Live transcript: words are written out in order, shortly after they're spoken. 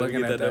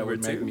Looking at that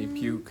would make me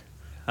puke.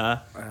 Huh?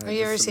 Have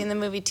you ever seen the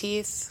movie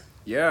Teeth?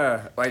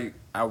 Yeah, like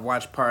I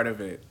watched part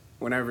of it.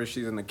 Whenever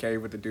she's in the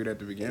cave with the dude at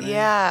the beginning.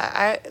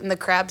 Yeah, and the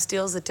crab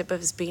steals the tip of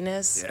his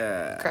penis.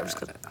 Yeah. Crab just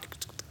goes,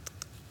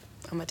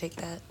 I'm gonna take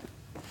that.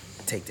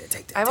 Take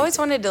that. I've always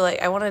wanted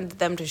to I wanted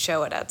them to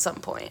show it at some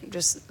point.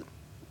 Just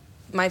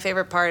my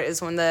favorite part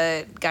is when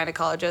the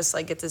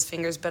gynecologist gets his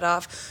fingers bit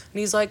off, and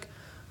he's like,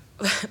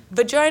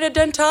 "Vagina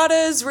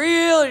dentata is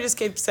real." He just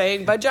keeps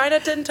saying "vagina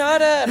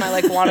dentata," and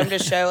I want him to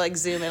show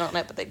zoom in on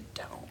it, but they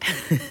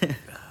don't.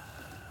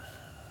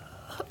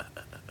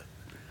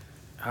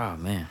 Oh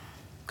man.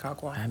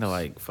 Cockwash. I had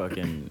to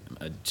fucking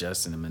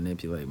adjust and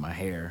manipulate my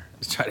hair.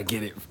 Just try to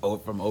get it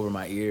from over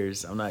my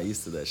ears. I'm not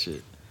used to that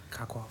shit.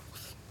 Cockwash.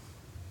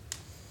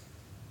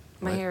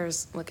 My What? hair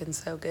is looking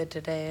so good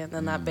today, and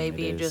then that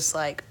baby it is.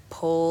 just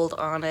pulled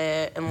on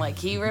it, and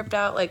he ripped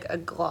out a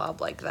glob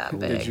that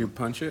big. Did you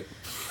punch it?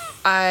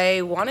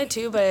 I wanted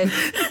to, but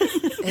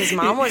his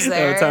mom was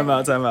there.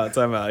 No,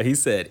 time out. He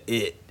said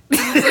it.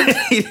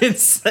 He didn't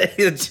say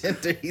the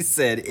gender. He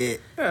said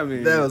it. I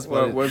mean, That was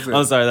funny. what was it?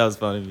 I'm sorry, that was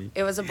funny to me.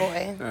 It was a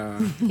boy. Uh,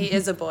 He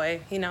is a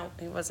boy. He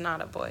was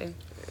not a boy.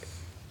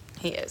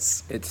 He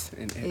is. it's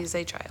an it. He's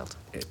a child.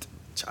 It.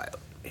 Child.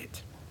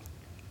 It.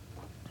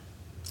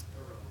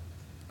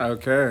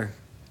 Okay.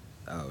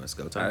 Oh, let's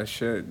go time.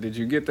 Shit. Did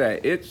you get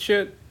that it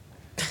shit?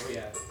 Oh,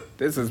 yeah.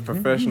 This is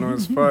professional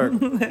as fuck.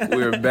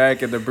 We're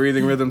back at the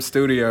Breathing Rhythm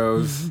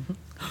Studios.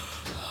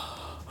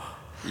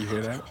 You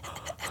hear that?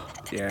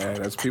 Yeah,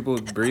 that's people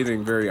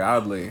breathing very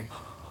oddly.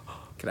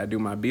 Can I do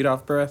my beat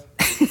off breath?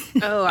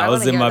 Oh, I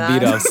was in my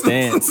beat off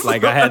stance. I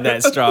had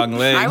that strong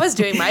leg. I was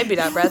doing my beat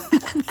out breath.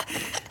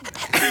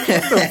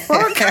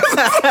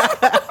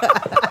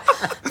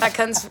 That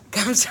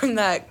comes from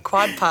that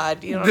quad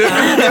pod. You don't know.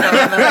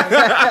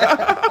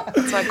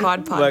 It's my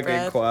quad pod like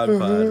breath. a quad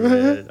pod,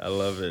 man. I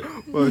love it.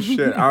 Well,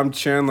 shit. I'm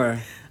Chandler,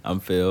 I'm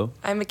Phil.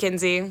 I'm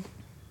Mackenzie.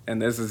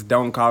 and this is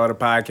Don't Call It a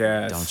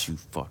Podcast. Don't you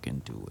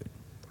fucking do it.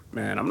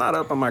 Man, I'm not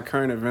up on my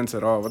current events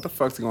at all. What the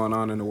fuck's going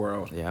on in the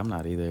world? Yeah, I'm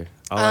not either.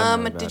 All I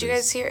know about Did you is-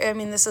 guys hear? I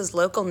mean, this is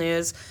local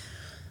news,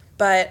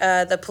 but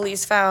the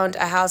police found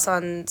a house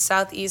on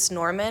Southeast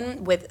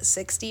Norman with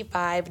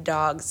 65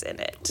 dogs in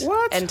it.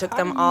 What? And took How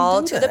them do you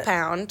all do to the that?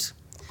 pound.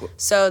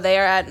 So they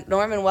are at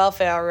Norman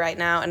Welfare right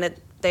now, and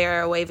they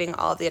are waiving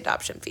all of the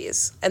adoption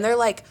fees. And they're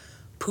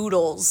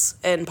poodles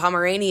and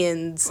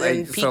Pomeranians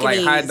and so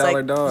Pekingese. high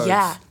dollar dogs.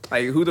 Yeah.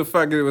 Who the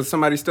fuck was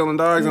somebody stealing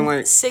dogs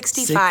and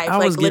 65, I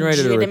was getting ready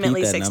to repeat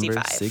legitimately that 65.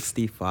 number.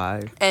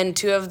 65. And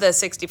 2 of the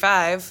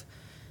 65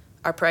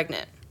 are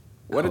pregnant.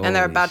 what? And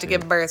they're Holy about to shit.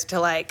 give birth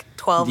to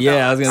 12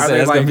 Yeah, I was dogs. gonna Are say they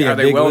that's gonna be a are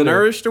they big well litter.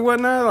 nourished or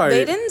whatnot?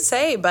 They didn't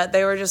say, but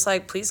they were just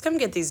please come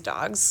get these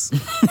dogs.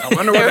 I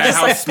wonder what They were that just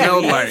house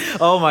smelled like.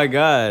 Oh my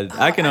god,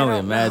 I can I only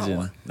don't know.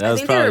 imagine. That I was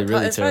think probably they were,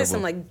 really it's probably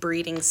terrible. some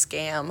breeding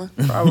scam.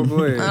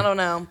 Probably. I don't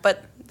know,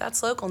 but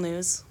that's local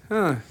news.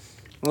 Huh.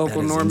 Local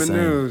That is Norman insane.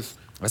 news.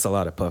 That's a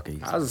lot of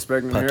puppies. I was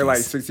expecting to hear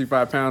Puppies.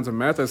 65 pounds of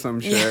meth or some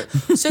shit.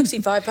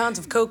 65 pounds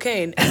of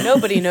cocaine, and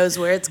nobody knows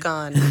where it's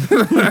gone.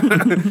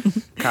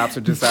 Cops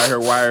are just out here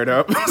wired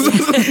up.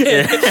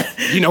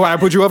 You know why I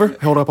put you over?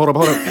 Hold up.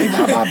 Hey,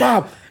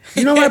 Bob.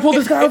 You know why I pulled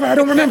this guy over? I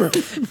don't remember.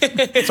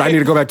 So I need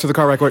to go back to the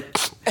car right quick.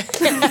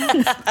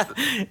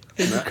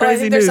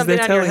 Crazy there's news. something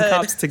They're on your telling hood.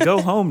 cops to go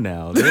home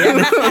now.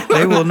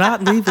 They will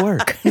not leave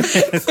work.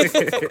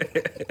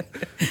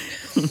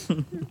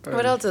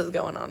 What else is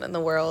going on in the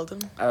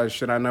world?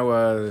 Should I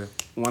know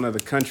one of the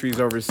countries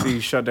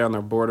overseas shut down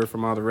their border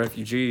from all the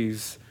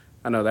refugees?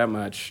 I know that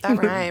much. That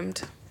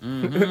rhymed.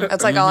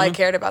 That's all I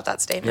cared about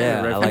that statement.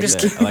 Yeah, I I'm like just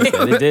that. kidding.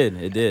 I like that.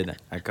 It did.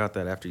 I caught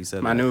that after you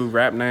said My that. new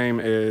rap name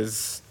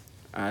is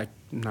I'm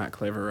not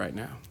clever right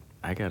now.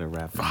 I got a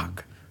rap.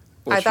 Fuck.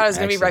 I thought it was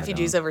going to be Actually, I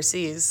refugees don't.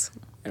 overseas.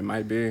 It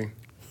might be.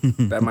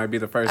 That might be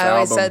the first I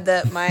always album. said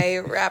that my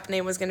rap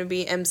name was going to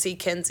be MC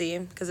Kinsey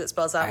because it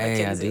spells out Hey, I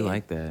Mackenzie. do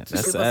like that.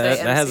 That's, People that,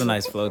 say that has MC, a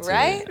nice flow to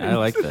right? it. I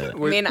like that. I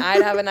mean,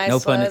 I'd have a nice No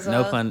flow pun. as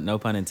well. No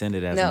pun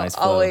intended. It has a No, nice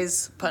flow.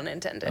 always pun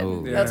intended.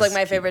 Oh, That's yes.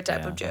 my favorite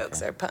type Yeah, of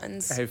jokes. okay. Are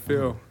puns. Hey,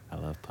 Phil, I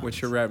love puns.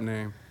 what's your rap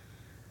name?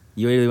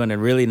 You really want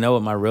to know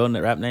what my real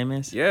rap name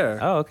is? Yeah.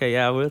 Oh, okay.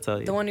 Yeah, I will tell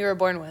you. The one you were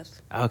born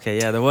with. Okay,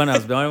 yeah, the one I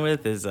was born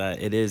with is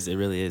it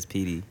really is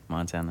Petey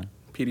Montana.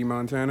 Petey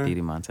Montana? Petey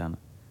Montana.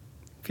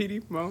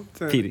 Petey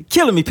Montana. Petey,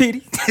 killing me,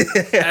 Petey.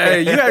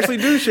 Hey, you actually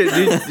do shit.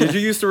 Did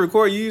you used to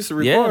record? You used to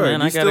record. Yeah, man,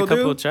 You I got still a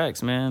couple do? of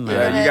tracks, man.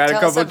 Yeah, wanna you got a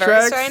tell us couple a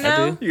verse tracks? right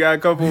now? I do. You got a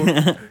couple.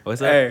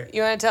 What's up? Hey,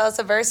 You want to tell us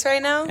a verse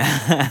right now? you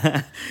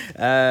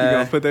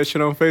gonna put that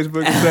shit on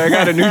Facebook and say I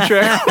got a new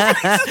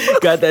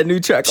track? Got that new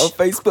track on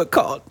Facebook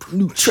called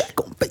New Track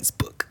on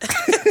Facebook.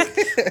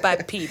 By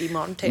Petey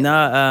Montana.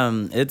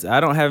 Nah, it's I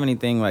don't have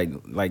anything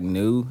like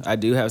new. I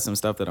do have some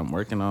stuff that I'm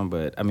working on,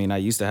 but I mean I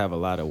used to have a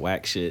lot of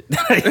whack shit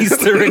that I used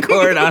to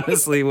record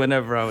honestly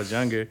whenever I was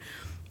younger.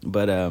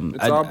 But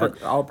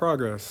It's all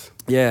progress.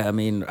 yeah, I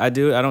mean I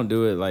don't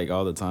do it like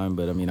all the time,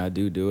 but I mean I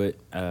do it.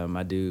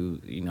 I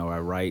do, I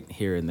write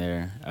here and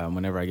there.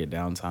 Whenever I get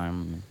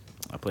downtime,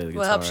 I play the guitar.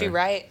 What helps you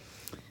write?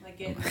 Like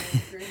getting the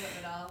groove of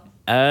it all.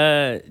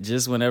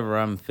 Just whenever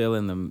I'm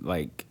feeling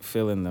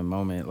the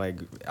moment, like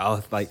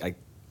I'll like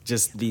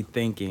just be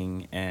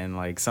thinking and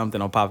like something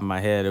will pop in my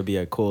head. It'll be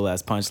a cool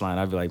ass punchline.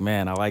 I'll be like,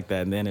 man, I like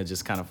that, and then it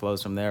just kind of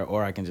flows from there.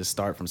 Or I can just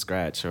start from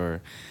scratch,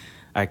 or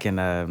I can.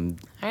 All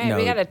right,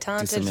 we got a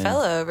talented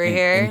fellow over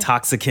here.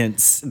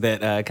 Intoxicants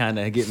that kind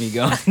of get me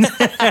going.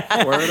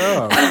 Word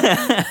up.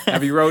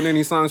 Have you wrote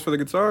any songs for the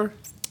guitar?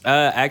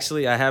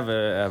 Actually, I have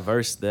a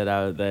verse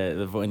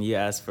that when you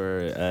ask for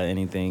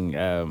anything,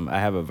 I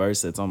have a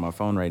verse that's on my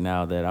phone right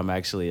now that I'm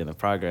actually in the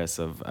progress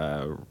of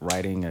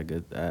writing a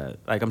good.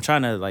 Like I'm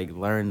trying to like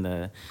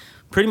learn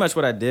pretty much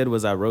what I did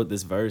was I wrote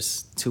this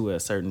verse to a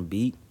certain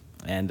beat,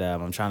 and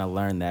I'm trying to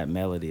learn that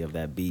melody of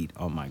that beat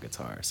on my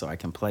guitar so I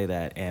can play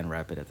that and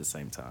rap it at the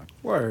same time.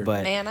 Word.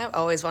 But Man, I've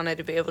always wanted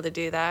to be able to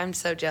do that. I'm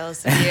so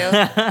jealous of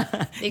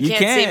you. You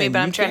can't see me, but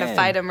I'm trying to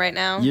fight him right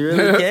now. You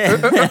really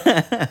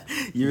can.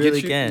 You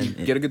really can.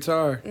 Get a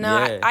guitar. No,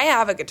 Yeah. I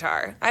have a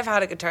guitar. I've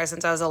had a guitar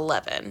since I was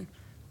 11.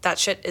 That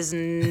shit is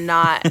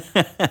not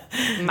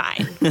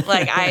mine.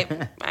 Like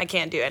I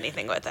can't do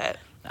anything with it.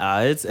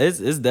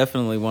 It's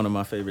definitely one of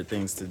my favorite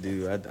things to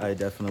do. I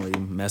definitely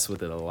mess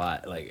with it a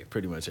lot, like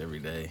pretty much every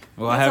day.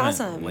 Well, That's I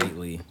haven't awesome.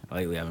 lately.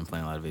 Lately, I've been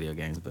playing a lot of video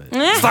games, but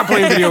Stop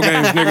playing video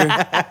games,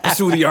 nigga.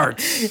 Pursue the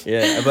arts.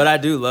 yeah, but I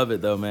do love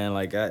it though, man.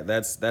 Like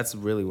that's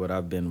really what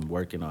I've been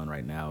working on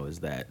right now is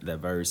that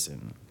verse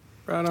and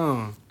Right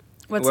on.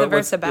 What's the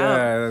verse about?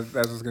 Yeah,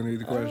 that's what's gonna be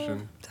the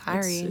question.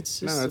 Sorry. it's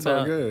just No, it's about,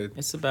 all good.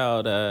 It's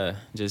about I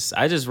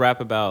just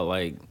rap about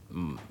like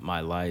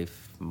my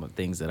life,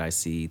 things that I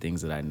see,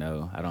 things that I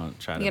know. I don't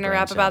try to. You gonna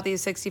rap branch about out.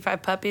 these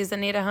 65 puppies that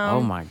need a home?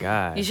 Oh my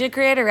god. You should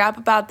create a rap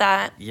about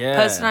that. Yeah.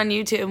 Post it on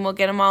YouTube and we'll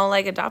get them all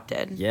like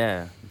adopted.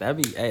 Yeah,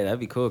 that'd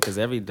be cool because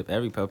every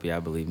puppy I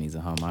believe needs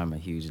a home. I'm a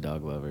huge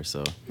dog lover,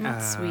 so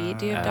That's sweet.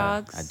 Do you have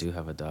dogs? I do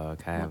have a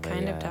dog. I have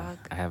kind a of dog?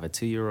 I have a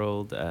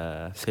 2-year-old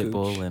pit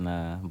bull and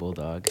a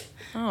bulldog.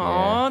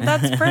 Oh,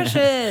 that's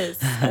precious.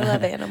 I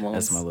love animals.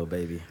 That's my little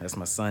baby. That's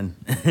my son.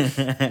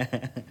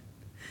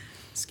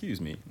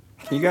 Excuse me.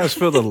 Can you guys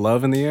feel the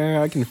love in the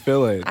air? I can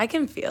feel it. I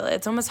can feel it.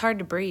 It's almost hard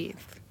to breathe.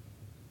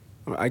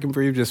 I can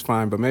breathe just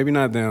fine, but maybe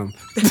not them.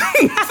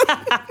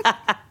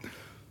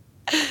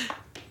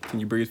 Can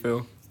you breathe,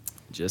 Phil?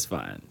 Just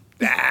fine.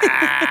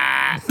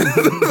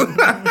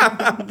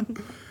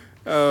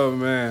 Oh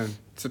man.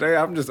 Today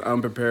I'm just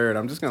unprepared.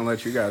 I'm just gonna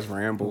let you guys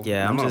ramble.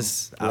 Yeah, I'm I'm gonna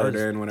just- I blurt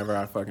was- in whenever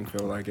I fucking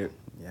feel like it.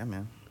 Yeah,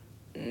 man.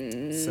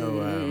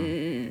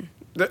 So,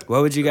 Th-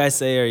 what would you guys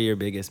say are your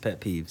biggest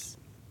pet peeves?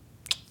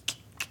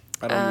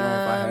 I don't know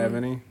if I have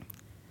any.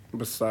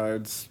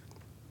 Besides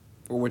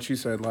what you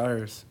said,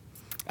 liars.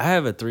 I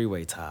have a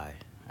 3-way tie.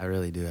 I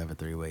really do have a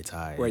 3-way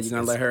tie. Wait, you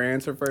gonna let her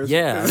answer first?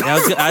 Yeah,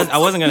 I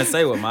wasn't gonna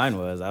say what mine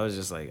was. I was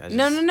just like,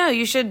 No.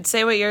 You should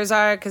say what yours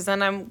are because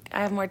then I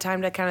have more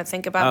time to kind of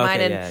think about Oh,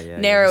 mine okay, and yeah,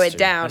 narrow that's it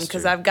true, down that's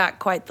because true. I've got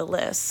quite the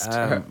list.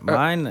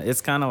 Mine,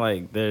 it's kind of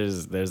like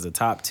there's the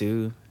top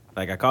 2.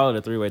 Like I call it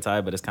a 3-way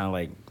tie, but it's kind of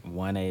like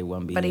 1A,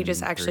 1B. but he and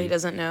just actually 3.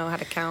 doesn't know how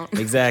to count.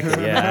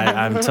 Exactly. Yeah,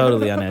 I'm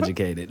totally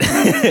uneducated.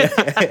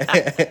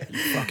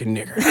 Fucking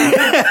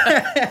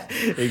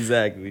nigger.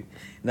 Exactly.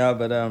 No,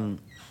 but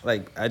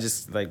like I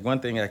just like one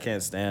thing I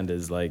can't stand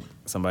is like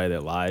somebody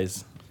that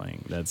lies.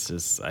 Like that's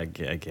just I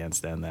can't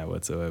stand that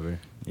whatsoever.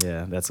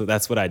 Yeah, that's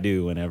what I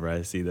do whenever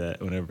I see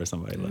that. Whenever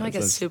somebody lies. I'm like a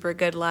That's- super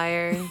good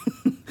liar.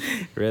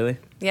 Really?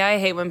 Yeah, I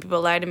hate when people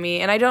lie to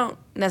me. And I don't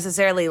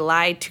necessarily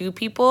lie to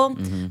people,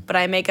 Mm-hmm. but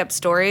I make up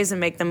stories and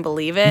make them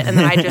believe it. And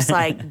then I just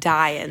like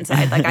die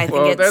inside. Like I think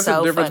Well, it's that's so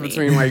the difference funny.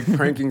 between like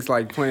pranking's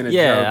like playing a joke.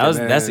 Yeah,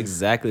 and that's then-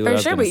 exactly what I For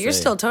was sure, gonna but you're say.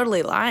 still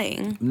totally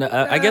lying. No,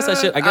 I guess I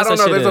should. I guess I don't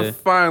know. should. There's a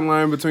fine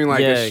line between like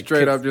Yeah, a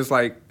straight 'cause- up just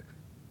like.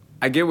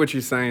 I get what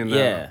you're saying though.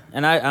 Yeah,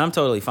 and I'm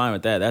totally fine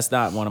with that. That's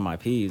not one of my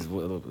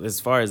peeves. As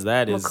far as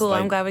that Well, is, cool.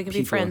 I'm like, glad we can be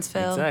people- friends,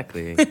 Phil.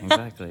 Exactly,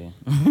 exactly.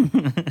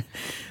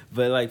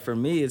 But like for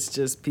me, it's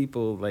just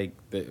people like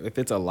if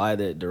it's a lie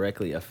that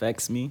directly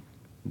affects me,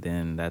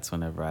 then that's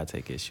whenever I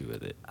take issue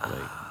with it.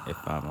 Like if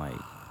I'm like,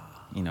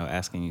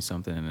 asking you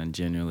something and then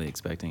genuinely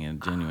expecting a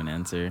genuine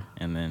answer,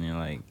 and then you're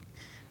like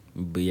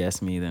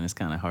BS me, then it's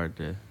kind of hard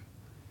to.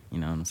 You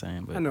know what I'm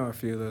saying? But I know a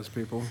few of those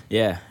people.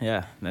 yeah.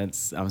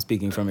 I'm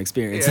speaking from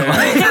experience.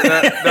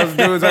 Yeah, those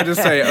dudes, I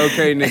just say,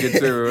 okay, nigga,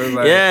 too. It's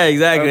like, Yeah,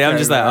 exactly. I'm okay,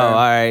 just like, man. oh, all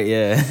right,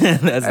 yeah. That's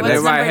And What's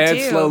then my number head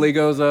 2? slowly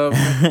goes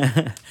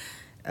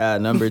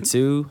up. Number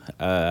 2,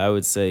 I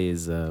would say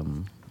is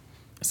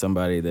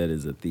somebody that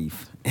is a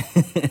thief.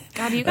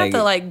 God, you got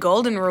the like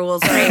golden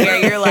rules right here.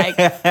 You're like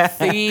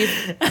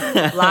thief,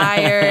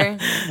 liar.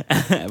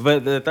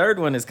 But the third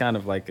one is kind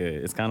of like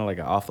it's kind of like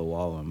an off the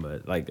wall one.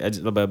 But like,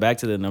 but back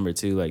to the number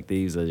 2, like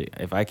thieves.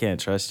 If I can't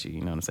trust you, you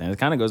know what I'm saying? It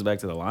kind of goes back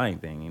to the lying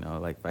thing.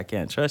 Like if I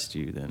can't trust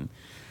you, then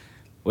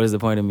what is the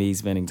point of me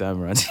spending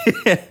time around you?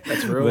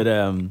 That's real.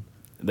 But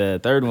the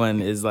third one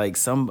is like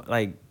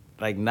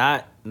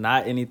not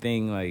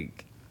anything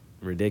like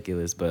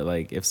ridiculous, but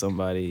like if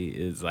somebody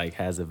is like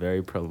has a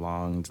very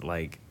prolonged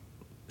like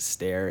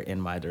stare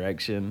in my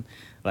direction,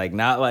 like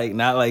not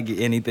like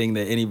anything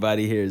that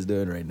anybody here is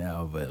doing right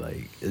now, but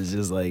like it's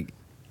just like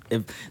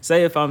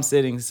if I'm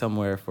sitting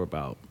somewhere for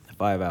about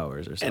 5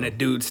 hours or so, And a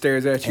dude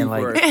stares at you And,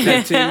 like- for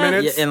 15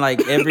 minutes. yeah, and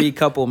like every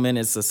couple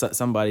minutes,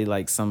 somebody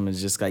like someone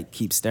just like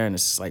keeps staring.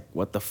 It's just like,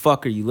 what the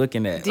fuck are you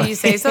looking at? Do you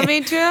say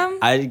something to him?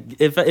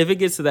 If it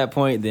gets to that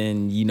point,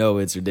 then you know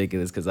it's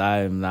ridiculous because I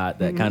am not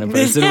that kind of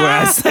person where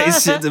I say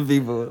shit to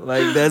people.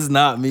 Like that's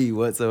not me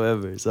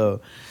whatsoever. So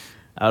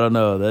I don't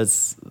know.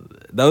 Those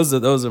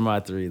are my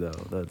three though.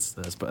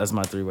 That's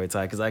my three-way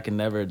tie because I can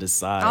never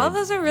decide. All of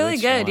those are really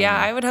which good. one. Yeah,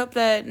 I would hope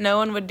that no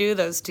one would do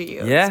those to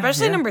you. Yeah,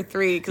 Especially yeah. number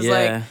 3, because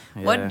Yeah,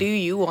 what yeah. do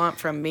you want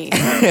from me?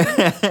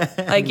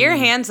 Like you're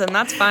handsome,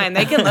 that's fine.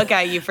 They can look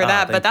at you for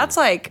that, but thank that's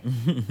like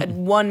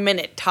 1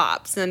 minute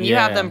tops, and you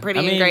have them pretty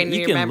ingrained in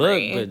your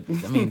memory. Look,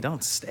 but I mean,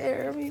 don't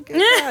stare. I mean,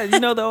 God, you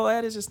know the old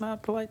adage is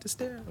not polite to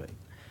stare. Like,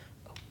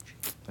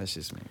 that's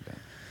just me. But.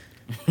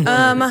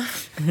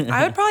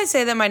 I would probably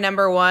say that my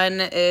number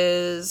 1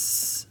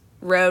 is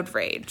road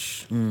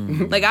rage.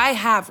 Like I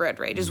have road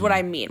rage is what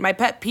I mean. My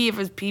pet peeve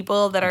is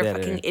people that are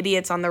fucking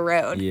idiots on the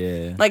road.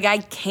 Yeah. Like I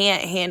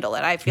can't handle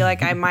it. I feel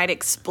like I might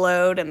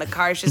explode and the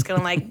car's just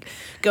gonna like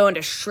go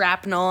into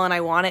shrapnel and I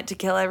want it to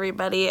kill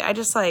everybody. I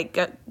just like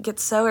get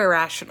so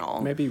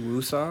irrational. Maybe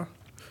Woosah?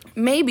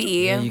 Maybe.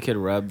 Yeah, you could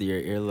rub your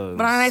earlobes.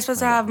 But aren't I supposed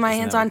to have my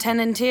hands on 10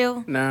 and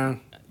 2? Nah.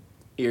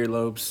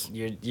 Earlobes.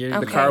 You're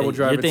The car will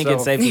drive You're thinking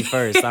itself. safety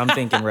first. I'm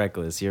thinking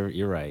reckless. You're right.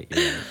 You're right.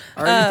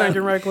 Are you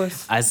thinking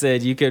reckless? I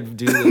said you could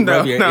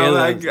rub your no,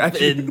 I earlobes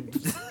got you. in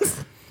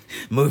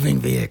moving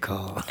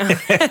vehicle.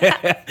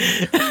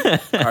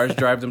 Cars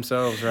drive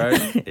themselves,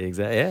 right?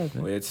 Exactly. Yeah.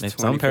 Well, it's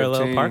Some parallel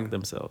 2015. park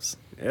themselves.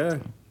 Yeah.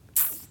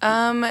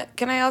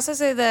 Can I also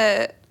say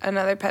that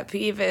another pet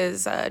peeve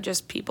is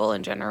just people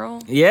in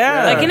general?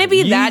 Yeah. Like, can it be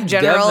You that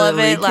general of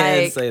definitely it?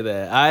 can Like, say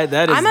that.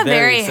 That is I'm a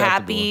very acceptable.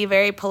 happy,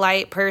 very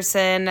polite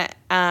person.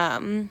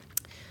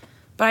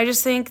 But I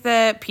just think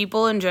that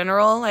people in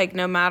general, like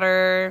no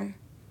matter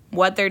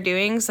what they're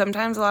doing,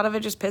 sometimes a lot of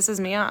it just pisses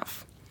me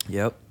off.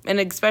 Yep. And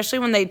especially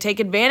when they take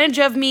advantage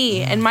of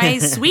me and my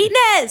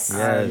sweetness.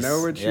 I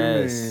know what you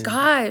mean.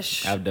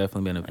 Gosh. I've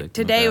definitely been a victim.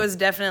 Today of that. was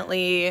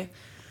definitely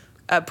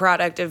a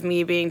product of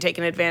me being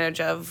taken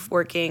advantage of,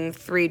 working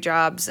 3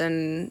 jobs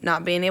and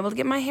not being able to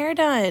get my hair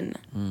done.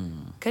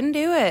 Couldn't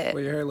do it.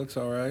 Well, your hair looks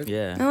all right.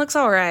 Yeah. It looks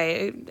all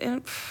right.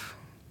 It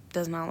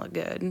does not look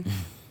good.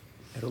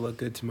 It'll look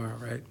good tomorrow,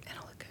 right?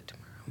 It'll look good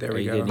tomorrow. There Are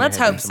we you go. getting Let's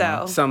your hair hope done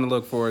tomorrow? so. Something to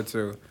look forward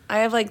to. I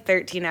have like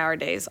 13-hour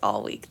days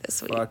all week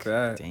this week. Fuck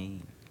that.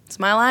 Dang. It's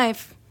my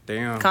life.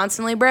 Damn.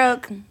 Constantly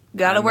broke.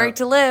 Gotta I know- work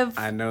to live.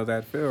 I know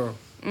that feel.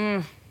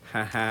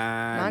 Haha,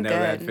 I Not know good.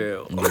 that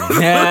feel.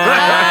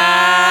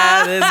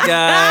 This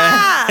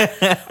guy.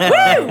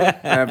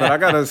 Yeah, but I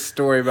got a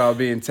story about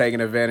being taken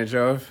advantage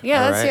of.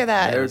 Yeah, let's Alright. hear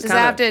that. It was Does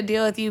kinda- that have to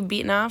deal with you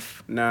beating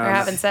off? No, Or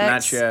having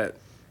sex? not yet.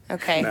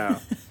 Okay. No,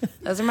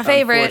 Those are my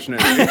favorite.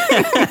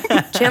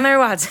 unfortunately. Chandler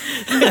Watts.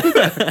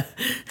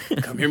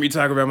 Come hear me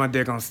talk about my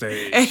dick on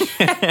stage.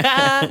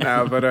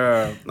 No, but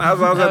I was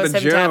That at was the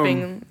him gym.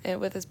 tapping it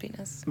with his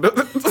penis.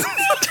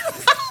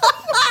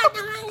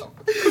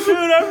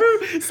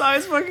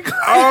 Size fucking.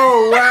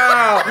 Oh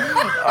wow!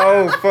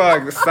 Oh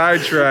fuck!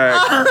 Sidetrack.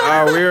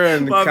 Oh, we were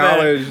in My bad.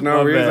 college. No,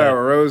 My we was bad. at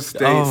Rose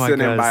State Oh my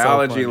sitting God, in it's so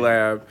biology funny.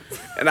 lab,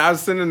 and I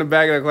was sitting in the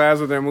back of the class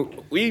with them.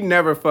 We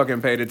never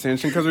fucking paid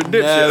attention because we're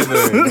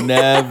dipshits.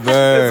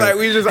 Never. It's like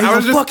we just, Hey, I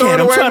was yo, just fuckhead, throwing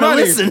I'm away trying to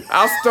money. listen.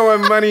 I was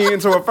throwing money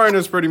into a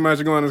furnace pretty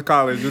much going to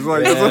college. It's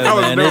like, that's Yeah, what I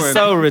was man, doing. it's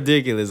so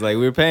ridiculous. Like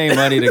we're paying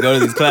money to go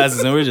to these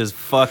classes, and we're just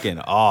fucking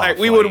off. like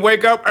we would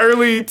wake up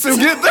early to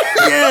get there.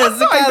 Yes,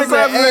 like the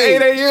class is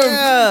at 8 a.m.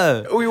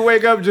 Yeah. We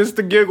wake up just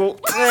to giggle.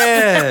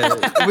 Yeah,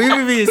 we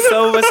would be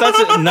such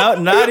a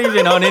not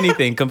even on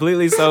anything,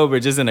 completely sober,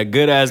 just in a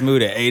good ass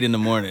mood at 8 a.m.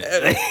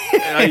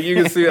 Like, you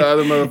can see the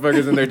other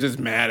motherfuckers and they're just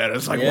mad at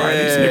us. Like, why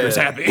are these niggas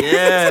happy?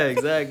 Yeah,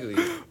 exactly.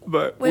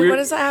 But Wait, we're- what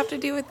does that have to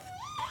do with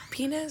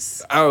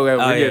penis? Oh, yeah,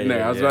 we're Oh, getting yeah,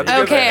 there. I was yeah, about to yeah.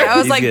 get Okay, there. I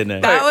was He's like, getting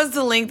there. that was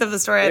the length of the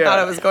story I Yeah. thought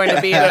it was going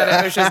to be, and then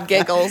it was just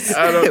giggles. Which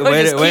don't- is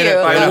Way to- cute. way to-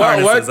 Like, way to- What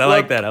harnesses. I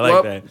like that. I like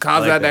what that.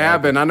 caused I like that to that.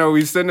 happen? I know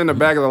we sitting in the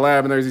back of the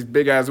lab and there's these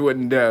big ass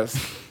wooden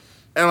desks.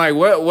 And like,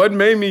 what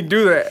made me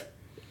do that?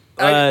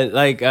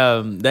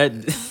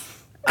 That.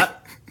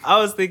 I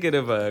was thinking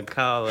of a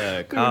Kyle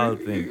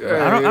thing.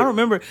 I don't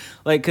remember,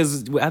 like,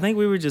 cause I think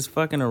we were just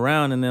fucking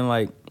around, and then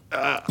like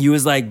you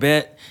was like,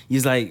 bet. You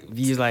was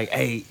like,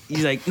 hey.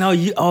 He's like, no,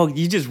 you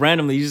just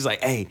randomly. You just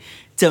like, hey,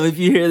 tell me if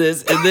you hear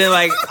this, and then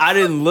like I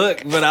didn't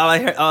look, but all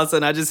of a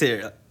sudden I just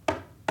hear.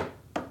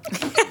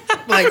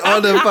 Like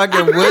on the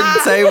fucking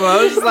wooden table,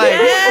 I was just like,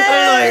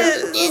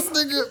 this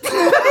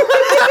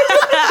nigga.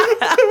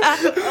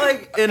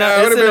 Like, It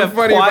would have been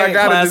funny if I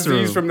got classroom. a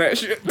disease from that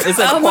shit. It's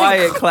a Oh my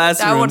quiet God, that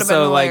classroom, would've been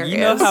so like you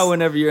know hilarious. how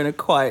whenever you're in a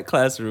quiet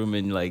classroom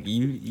and like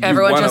you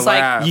Everyone's wanna just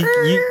like, laugh.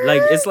 you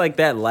like it's like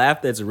that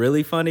laugh that's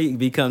really funny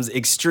becomes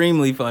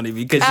extremely funny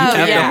because you Oh,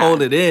 have to yeah.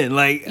 hold it in.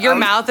 Like your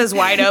mouth is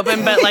wide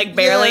open, but like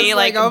barely, Yes,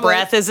 like, like, I'm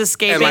breath is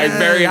escaping. And like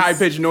very high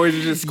pitched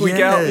noises just squeak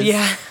out.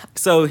 Yeah.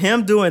 So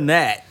him doing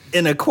that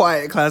in a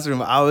quiet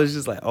classroom, I was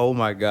just like, oh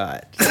my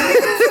god.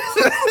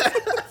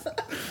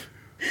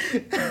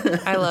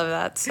 I love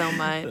that so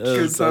much. That was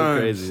Good so times.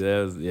 crazy.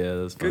 That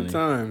was funny. Good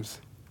times.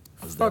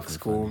 was Fuck definitely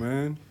school, funny.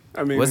 man.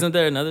 I mean, Wasn't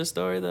there another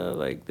story though,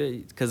 like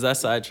because I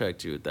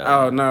sidetracked you with that?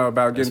 Oh one. no,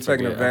 about getting That's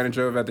taken pretty- advantage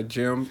of at the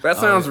gym. That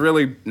sounds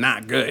really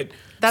not good.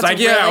 That's it's like,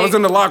 yeah, I really- was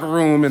in the locker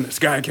room and this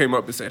guy came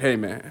up and said, "Hey,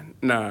 man,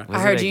 nah." I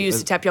heard it you like- used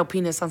to tap your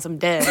penis on some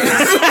dead.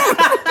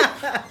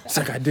 It's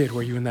like I did.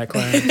 Were you in that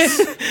class?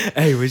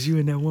 Hey, was you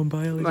in that one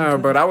biology? No,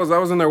 but I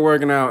was in there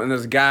working out, and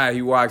this guy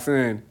he walks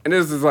in, and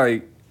this is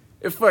like,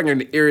 it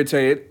fucking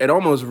irritated. It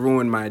almost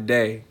ruined my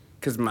day.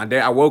 Cause my day,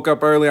 I woke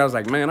up early. I was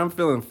like, man, I'm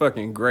feeling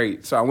fucking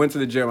great. So I went to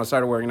the gym. I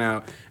started working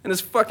out, and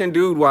this fucking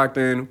dude walked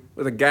in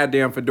with a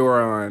goddamn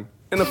fedora on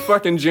in the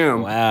fucking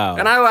gym. Wow.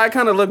 And I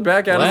kind of looked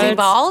back at What? Is him. he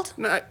bald?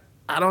 No,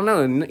 I don't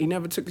know. He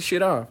never took the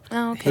shit off.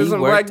 Oh, okay. He Some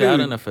worked black out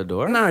dude. in a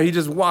fedora? No, he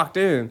just walked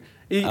in.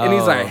 And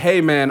he's Oh. like,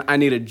 hey, man, I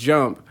need a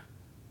jump.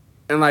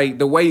 And like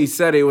the way he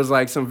said it was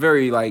like some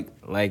very like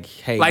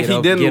Hey, he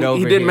get didn't over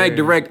he didn't make here.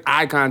 direct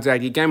eye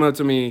contact. He came up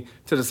to me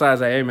to the side,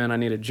 like, hey, man, I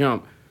need a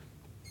jump.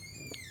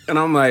 And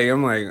I'm like,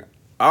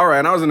 all right.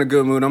 And I was in a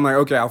good mood. I'm like,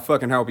 okay, I'll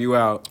fucking help you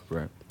out.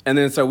 Right. And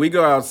then so we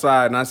go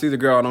outside and I see the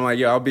girl and I'm like,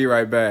 yeah, I'll be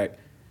right back.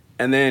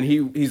 And then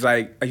he's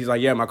like,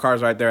 yeah, my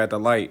car's right there at the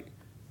light.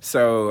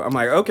 So I'm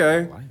like,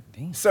 okay.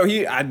 Damn. So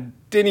I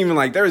didn't even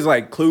like, there was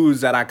like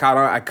clues that I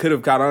could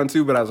have caught on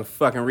to, but I was a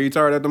fucking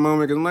retard at the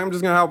moment because I'm like, I'm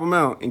just gonna help him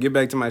out and get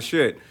back to my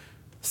shit.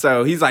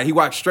 So he's like, he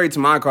walked straight to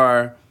my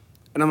car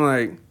and I'm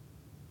like,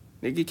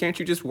 nigga, can't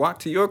you just walk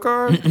to your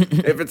car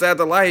if it's at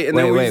the light? And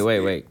then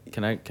Wait.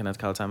 Can I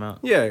call timeout?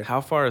 Yeah.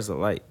 How far is the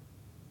light?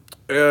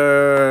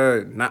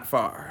 Not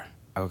far.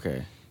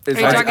 Okay. It's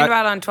Are you like- talking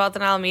about on 12th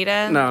and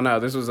Alameda? No,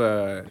 this was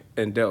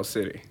in Del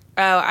City.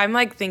 Oh, I'm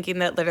like thinking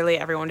that literally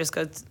everyone just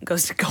goes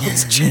to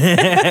Gold's Gym.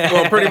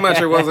 Well, pretty much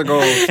it was a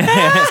goal.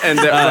 And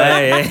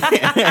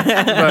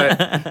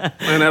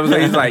and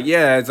he's like,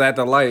 yeah, it's at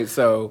the light.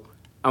 So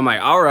I'm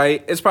like, all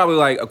right, it's probably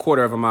like a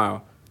quarter of a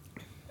mile.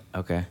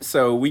 Okay.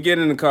 So we get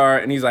in the car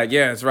and he's like,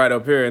 yeah, it's right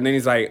up here. And then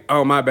he's like,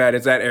 oh, my bad,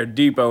 it's at Air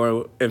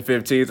Depot in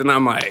 15th. And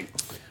I'm like,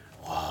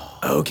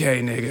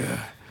 okay, nigga.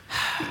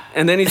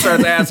 And then he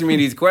starts asking me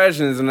these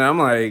questions and I'm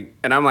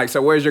like,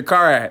 so where's your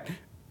car at?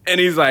 And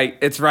he's like,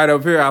 it's right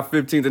up here off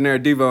 15th and Air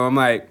Depot. I'm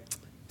like,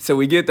 so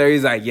we get there.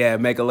 He's like, yeah,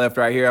 make a left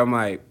right here. I'm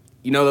like,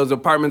 you know those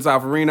apartments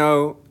off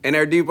Reno and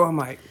Air Depot? I'm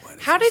like, what?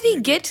 How did he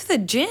get to the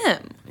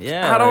gym?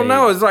 Yeah. I don't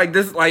know. It's like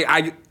this,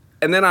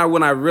 and then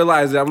when I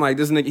realized it, I'm like,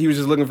 this nigga, he was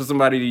just looking for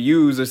somebody to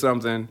use or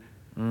something.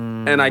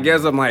 And I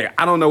guess I'm like,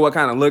 I don't know what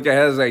kind of look it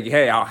has. Like,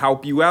 hey, I'll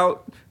help you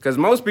out. Because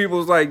most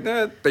people's like,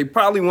 they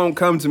probably won't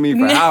come to me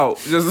for help,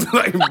 just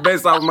like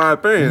based off my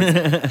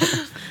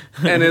appearance.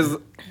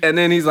 And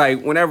then he's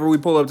like, whenever we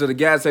pull up to the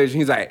gas station,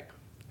 he's like,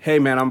 hey,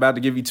 man, I'm about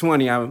to give you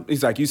 20.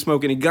 He's like, you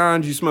smoke any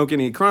ganja? You smoke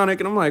any chronic?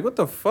 And I'm like, what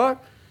the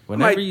fuck?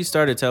 Whenever like, you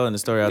started telling the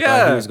story, I thought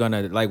Yeah. he was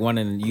gonna like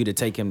wanting you to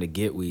take him to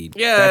get weed.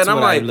 Yeah, That's and I'm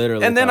what like, I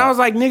literally and then thought. I was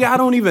like, nigga, I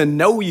don't even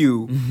know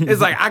you.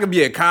 It's like, I could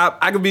be a cop.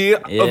 I could be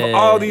of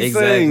all these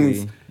exactly.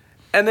 things.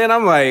 And then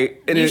I'm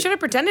like, and You it- should have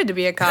pretended to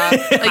be a cop.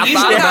 Like you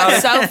should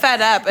have got so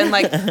fed up and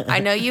like, I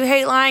know you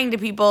hate lying to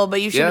people,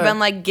 but you should have Yeah. been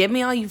like, give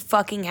me all you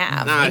fucking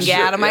have Nah, and get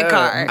shit, out of my yeah.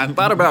 car. I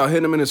thought about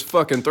hitting him in his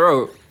fucking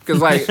throat.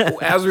 Because, like,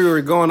 as we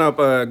were going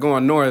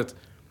north,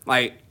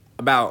 like,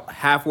 about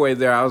halfway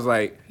there, I was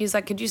like, He's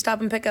like, could you stop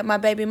and pick up my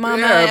baby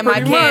mama Yeah, and my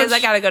pretty kids? much.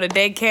 I gotta go to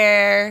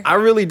daycare. I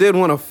really did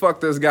want to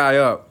fuck this guy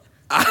up.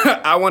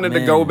 I wanted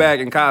to go Man. back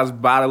and cause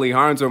bodily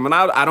harm to him. And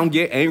I don't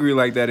get angry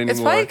like that anymore. It's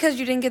probably because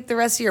you didn't get the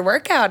rest of your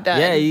workout done.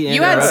 Yeah,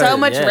 you had so interrupted-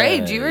 much yeah,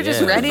 rage. You were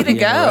just yeah, ready to he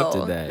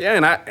interrupted go. that. Yeah,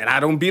 and I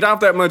don't beat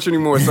off that much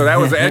anymore. So that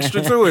was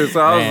extra to it. So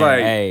I was Man, like,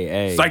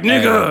 hey, it's like,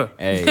 nigga.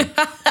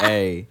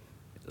 hey,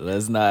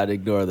 let's not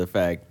ignore the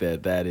fact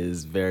that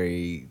is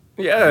very,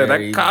 yeah,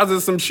 very- that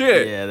causes some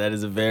shit. yeah, that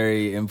is a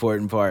very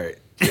important part.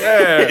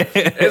 Yeah,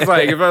 it's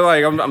like if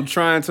I'm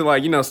trying to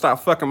like stop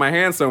fucking my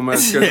hand so much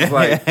because it's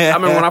like I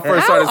mean when I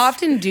first How started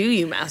often do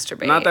you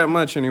masturbate? not that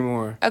much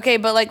anymore. Okay,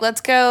 but like let's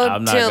go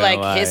I'm not to gonna like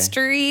lie.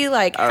 history.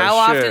 Like Oh,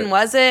 how shit. often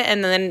was it,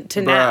 and then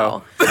to Bro.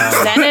 now.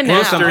 Then and now.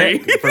 History.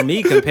 For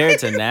me, compared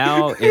to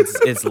now,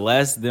 it's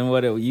less than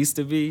what it used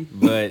to be,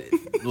 but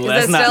that's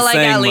it not still, like,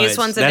 saying at least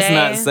much. once a That's day?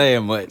 not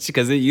saying much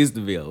because it used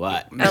to be a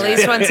lot. At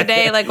least once a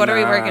day. Like what are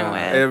we working Nah,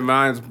 with?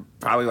 Mine's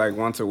probably like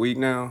once a week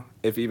now,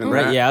 if even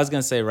Right? that. Yeah, I was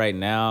gonna say right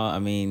now. I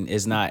mean,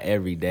 it's not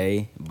every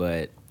day,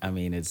 but I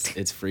mean,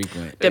 it's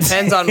frequent.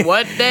 Depends on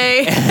what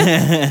day.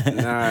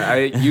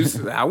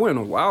 I went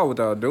a while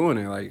without doing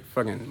it, like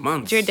fucking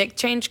months. Did your dick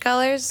change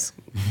colors?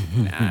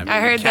 Nah, I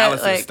heard that,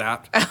 calluses like-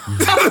 stopped.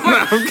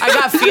 I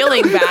got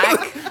feeling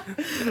back.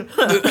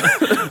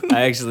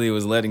 I actually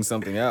was letting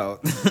something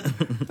out.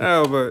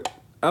 Oh, but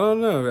I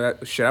don't know.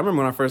 Shit, I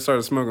remember when I first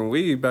started smoking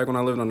weed back when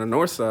I lived on the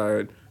north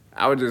side.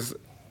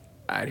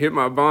 I'd hit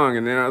my bong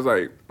and then I was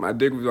like, my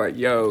dick was like,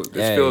 yo,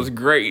 this Hey. feels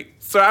great.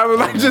 So I would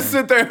like just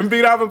sit there and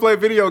beat off and play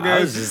video I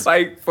was games just-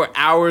 like for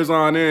hours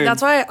on end.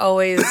 That's why I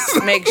always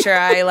make sure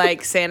I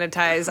like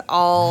sanitize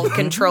all game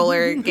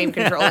controllers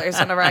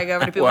whenever I go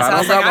over to people's well, I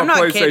house. don't Like got I'm my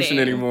not PlayStation kidding.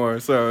 anymore,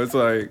 so it's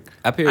like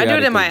I do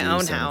it in my periodically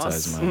own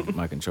sanitize house.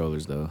 My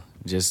controllers though.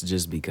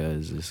 just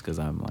because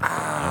I'm like I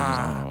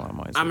just don't know why I'm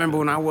always. I remember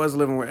when I was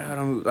living with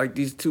Adam, like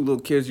these two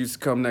little kids used to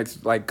come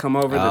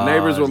over. The Oh,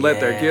 neighbors would let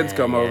their kids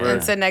come yeah. over.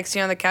 And sit next to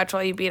you on the couch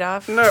while you beat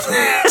off. No.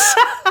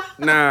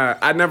 Nah,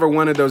 I never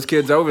wanted those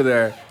kids over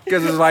there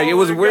because it's like it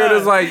was weird.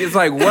 It's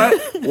like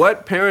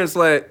what parents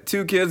let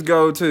two kids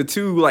go to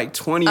two like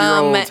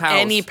 20-year-olds house?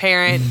 Any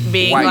parent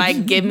being White.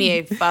 like, give me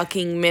a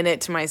fucking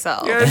minute to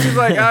myself. Yeah, she's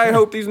like, I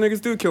hope these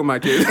niggas do kill my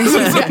kids.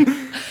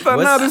 But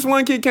no, this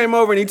one kid came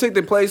over and he took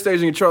the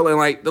PlayStation controller and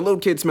like the little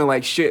kid smelled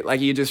like shit, like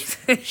he just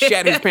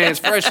shat his pants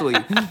freshly.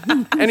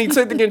 And he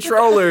took the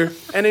controller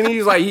and then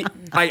he's like,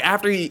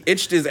 after he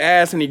itched his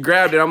ass and he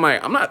grabbed it, I'm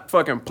like, I'm not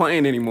fucking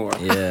playing anymore.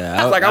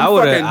 Yeah, Like, I'm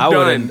would've-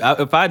 fucking done.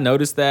 If I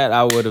noticed that,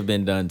 I would have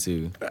been done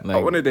too. Like, I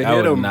wanted to I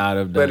hit would him, not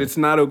have done. but it's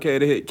not okay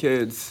to hit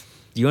kids,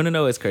 You want to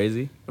know what's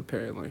crazy?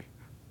 apparently.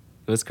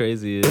 What's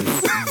crazy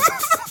is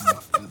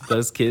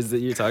those kids that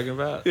you're talking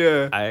about.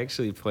 Yeah. I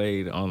actually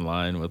played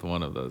online with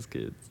one of those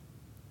kids.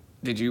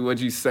 What'd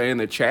you say in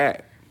the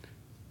chat?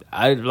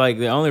 I like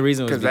the only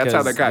reason was 'Cause that's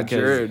how they got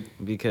Jared.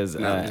 Because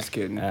No, I'm just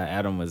kidding.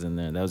 Adam was in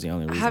there. That was the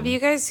only reason. Have you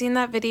guys seen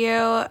that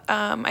video?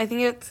 I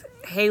think it's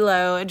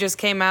Halo. It just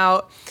came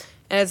out,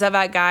 and it's of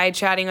that guy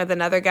chatting with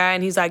another guy,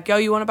 and he's like, "Yo,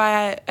 you want to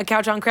buy a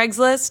couch on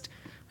Craigslist?"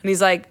 And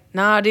he's like,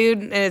 "Nah, dude."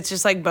 And it's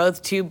just like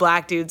both two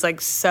black dudes, like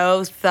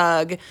so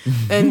thug.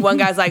 And one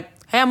guy's like,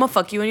 "Hey, I'm gonna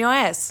fuck you in your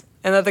ass."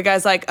 And the other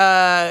guy's like,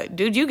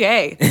 dude, you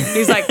gay.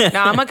 He's like,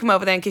 nah, I'm gonna come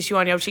over there and kiss you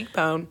on your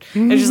cheekbone.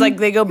 And it's just like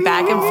they go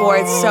back and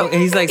forth. So And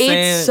he's like it's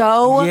saying,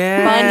 so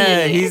yeah,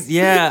 funny.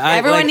 Everyone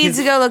Everyone needs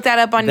to go look that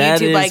up on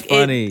that YouTube. is Like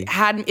funny.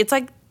 it's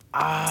like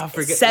I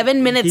forget.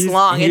 7 minutes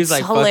long. He was, It's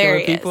like, fucking with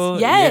hilarious. people?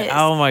 Yes.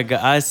 Yeah. Oh my god,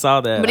 I saw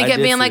that. But he I kept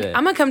did being see like, that.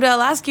 I'm gonna come to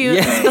Alaska,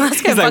 Yeah.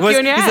 Alaska and fuck you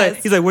in your ass.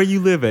 He's like, where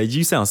you live at?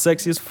 You sound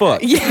sexy as fuck.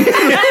 He's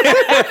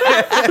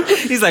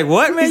like,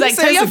 what, man? He's like, You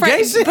tell saying your some gay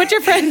friend, shit? put your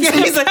friends.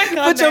 He's like,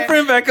 put your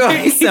friend back on.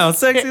 He sounds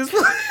sexy as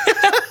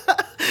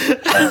fuck.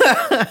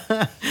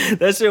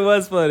 That shit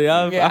was funny.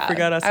 I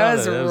forgot I saw I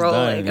was that. That was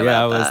rolling done. Yeah,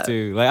 I about was that.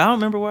 too. Like, I don't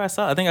remember where I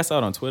saw it. I think I saw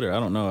it on Twitter. I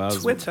don't know.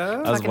 Twitter? I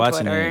was Fucking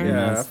watching Twitter. it. and Yeah,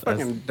 I that's-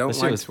 fucking don't that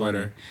shit like was funny.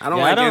 Twitter. I don't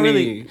Yeah, like any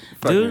really,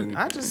 fucking- Dude,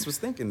 I just was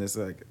thinking this.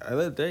 Like, the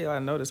other day I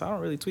noticed I don't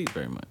really tweet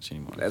very much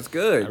anymore. That's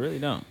good. I really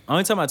don't.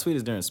 Only time I tweet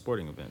is during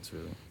sporting events,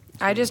 really.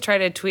 I just tried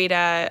to tweet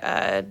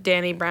at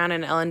Danny Brown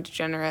and Ellen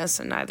DeGeneres,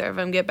 and neither of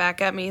them get back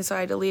at me, so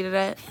I deleted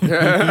it.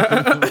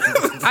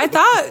 I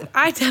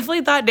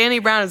definitely thought Danny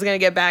Brown was gonna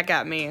get back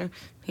at me.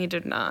 He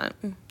did not.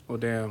 Well,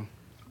 damn.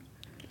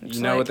 Just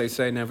You know like- what they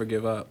say, never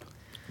give up.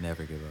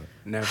 Never give up.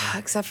 Never.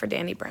 Except for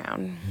Danny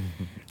Brown.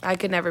 I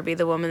could never be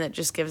the woman that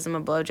just gives him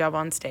a blowjob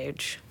on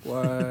stage.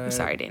 What? I'm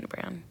sorry, Danny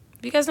Brown.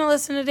 You guys not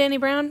listen to Danny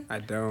Brown? I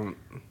don't.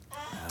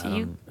 Do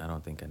you? I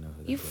don't think I know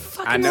who that You is.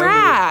 I fucking know who-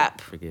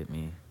 rap. Forget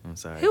me. I'm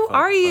sorry. Who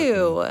are fuck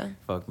you? Me.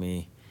 Fuck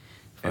me.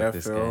 Fuck Yeah,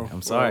 this Phil. guy.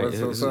 I'm sorry.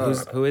 Well, what's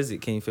up? Who is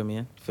it? Can you fill me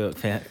in? Phil.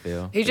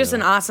 He's just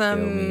an awesome-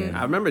 Fill me in.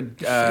 I remember. Two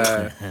Is that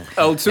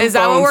what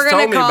phones we're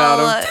told gonna me call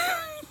about him.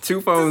 Two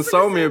phones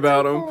told me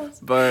about him,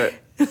 but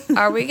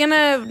Are we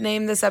gonna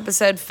name this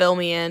episode "Fill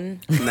Me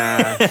In"?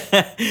 nah.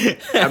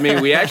 I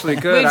mean, we actually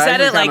could. We've I said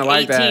it actually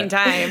like kinda 18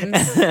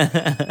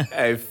 that. times.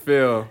 Hey,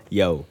 Phil.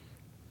 Yo,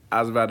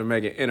 I was about to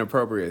make an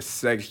inappropriate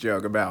sex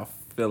joke about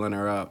filling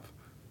her up.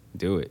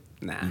 do it.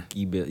 Nah.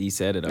 You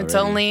said it already. It's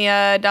only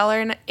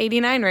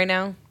 $1.89 right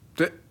now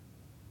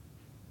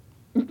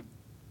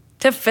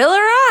to fill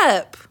her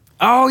up.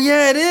 Oh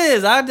yeah, it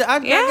is. I Yeah.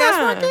 that's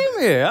why I came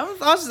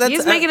here.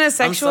 He's making a I'm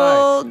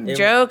sexual sorry.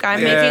 joke. I'm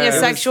Yeah. making It a was-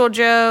 sexual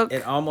joke.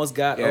 It almost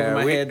got Yeah, over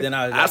my we- head. Then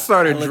I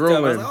started looked up, I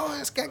was drooling. like, oh,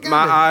 it's got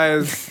My it.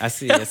 eyes. I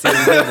see. I see. What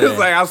you did It's there.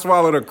 like I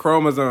swallowed a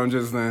chromosome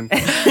just then. That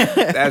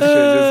shit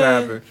just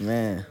happened.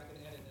 Man.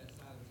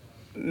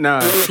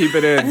 Nah, keep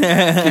it in.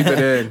 Keep it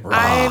in.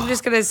 I'm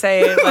just gonna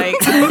say, like,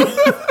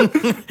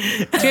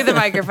 to the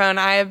microphone.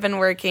 I have been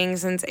working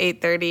since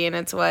 8:30, and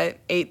it's what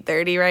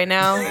 8:30 right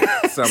now.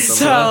 Something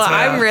So like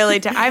that. I'm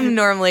really, I'm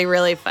normally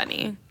really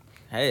funny.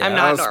 Hey, I'm I-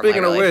 not Oh, normally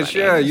speaking of really which,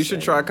 funny. yeah, you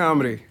should try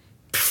comedy.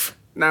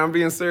 Now I'm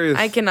being serious.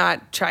 I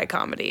cannot try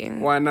comedy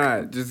Why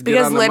not? Just get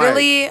because on the mic.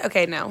 literally,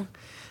 okay, no.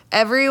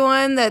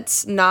 Everyone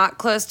that's not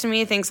close to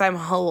me thinks I'm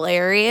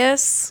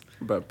hilarious.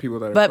 But people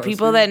that. Are But close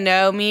people to that you,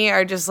 know me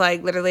are just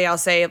like, literally, I'll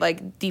say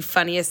like the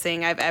funniest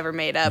thing I've ever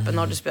made up, and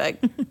they'll just be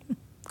like,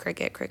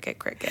 cricket, cricket,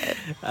 cricket.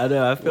 I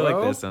know. I feel Well-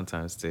 like that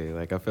sometimes too.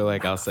 Like I feel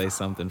like I'll say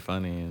something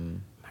funny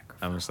and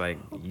I'm just like,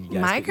 you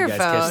guys, Microphone. You guys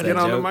catch that get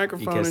on the joke? You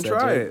microphone catch and that try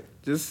joke? it.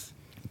 Just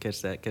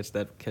Catch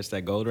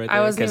that gold right I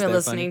there. wasn't Catch even that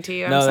listening to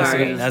you. I'm no,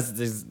 sorry. That's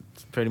just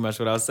pretty much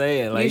what I was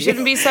saying. Like You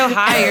shouldn't be so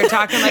high. You're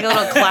talking like a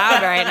little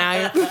cloud right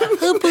now.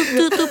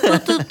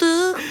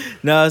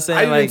 No, I was saying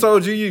I even like,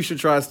 told you you should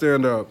try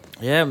stand up.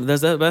 yeah,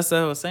 that's what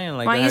I was saying.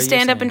 Like, Why don't how you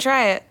stand up and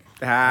try it?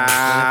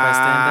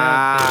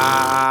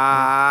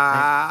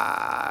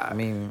 I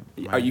mean,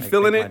 Are you I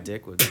feeling think it? My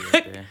dick would be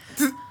right there.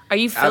 Are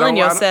you feeling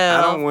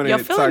yourself? I don't want You're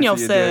to feeling touch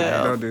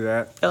yourself. Don't do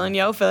that. Feeling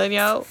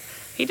yo.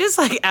 He just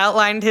like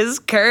outlined his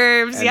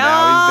curves, And y'all.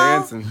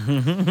 now he's dancing.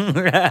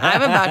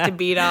 I'm about to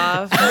beat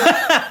off.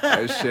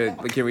 Oh shit!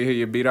 Can we hear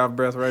your beat off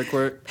breath right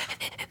quick?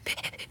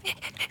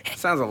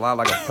 Sounds a lot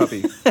like a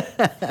puppy.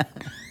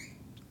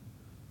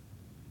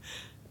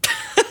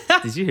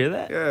 Did you hear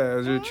that? Yeah, it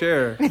was your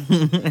chair.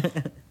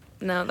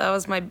 No, that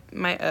was my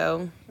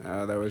O.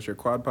 That was your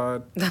quad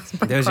pod. That's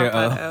my There's your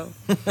quad O.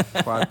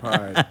 pod Quad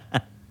pod.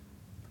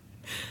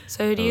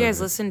 So who do you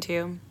guys listen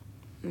to,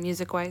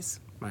 music-wise?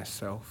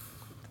 Myself.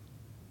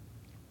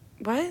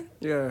 What?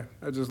 Yeah,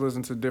 I just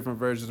listen to different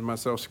versions of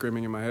myself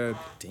screaming in my head.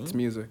 It's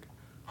music.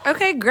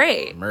 Okay,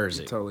 great.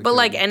 Merzik. Totally. But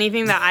like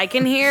anything that I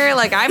can hear,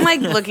 like I'm like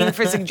looking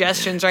for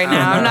suggestions right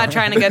now. I'm not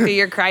trying to go through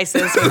your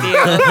crisis with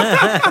you.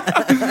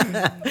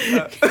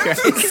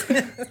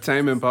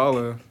 Tame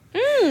Impala.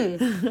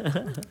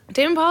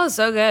 Tame Impala is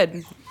so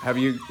good. Have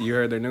you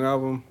heard their new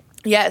album?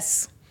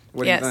 Yes.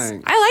 What yes. do you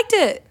think? I liked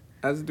it.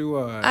 As do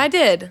I. I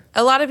did.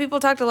 A lot of people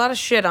talked a lot of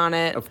shit on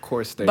it. Of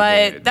course they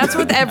But did. that's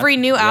with every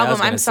new I was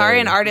album. I'm gonna sorry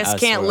say, an artist I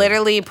can't swear.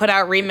 literally put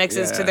out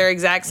remixes to Yeah. their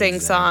exact same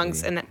Exactly.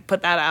 songs and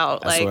put that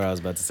out. I Like swear I was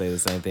about to say the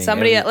same thing.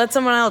 let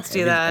someone else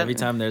do that. Every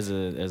time there's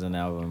an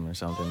album or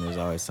something, there's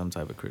always some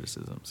type of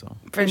criticism. So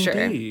for sure.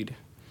 Indeed.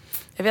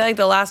 I feel like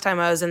the last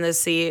time I was in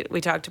this seat, we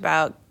talked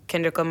about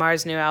Kendrick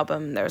Lamar's new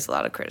album. There was a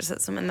lot of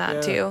criticism in that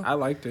Yeah, too. I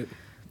liked it.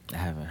 I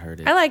haven't heard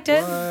it. I liked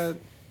it. What?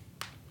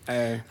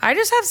 Hey. I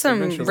just have some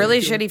Eventually. really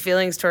shitty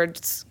feelings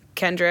towards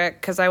Kendrick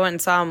because I went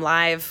and saw him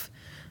live.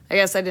 I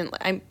guess I didn't.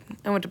 I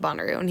went to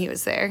Bonnaroo and he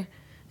was there,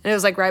 and it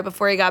was like right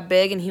before he got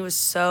big, and he was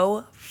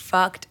so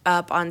fucked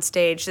up on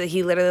stage that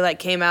he literally like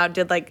came out,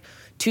 did like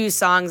 2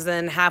 songs,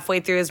 then halfway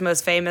through his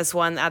most famous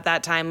one at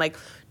that time, like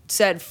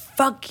said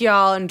 "fuck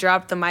y'all" and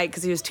dropped the mic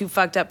because he was too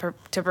fucked up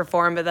to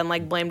perform, but then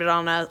like blamed it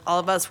on all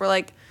of us. We're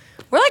like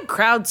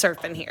crowd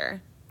surfing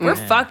here. We're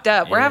fucked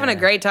up. We're having a Yeah.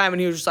 great time, and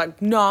he was just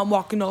like, "No, I'm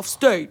walking off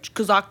stage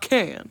because I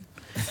can."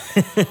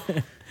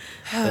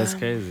 That's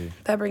crazy.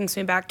 That brings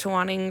me back to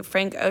wanting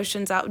Frank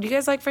Ocean's out. Do you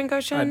guys like Frank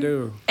Ocean? I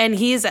do. And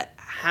he's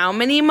how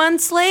many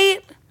months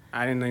late?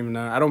 I didn't even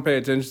know. I don't pay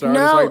attention to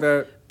artists like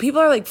that. People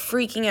are like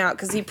freaking out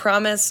because he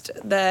promised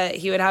that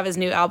he would have his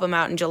new album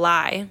out in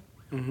July.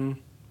 Mm-hmm.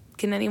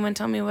 Can anyone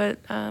tell me what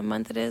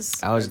month it is?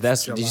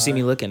 Did you see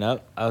me looking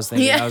up? I was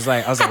thinking. Yeah. I was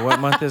like, what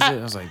month is it? I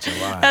was like,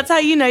 July. That's how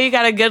you know you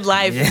got a good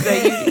life. Yeah. So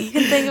you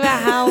can think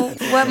about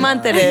what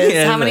month it is,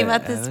 Yeah, how many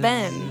like, months it's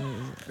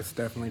been. It's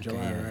definitely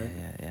July, right?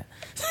 Yeah.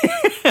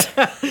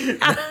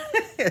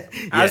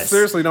 I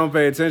seriously don't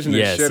pay attention to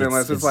Yes, shit it's-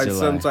 unless it's it's like July.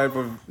 some type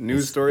of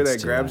news story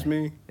that grabs July.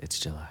 me. It's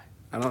July.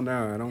 I don't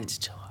know. I don't. It's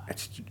July.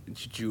 It's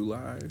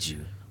July.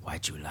 Why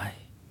July?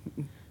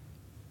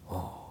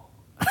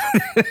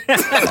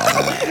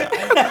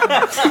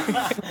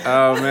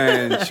 Oh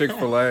man,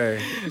 Chick-fil-A.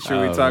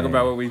 Should we Oh, talk man.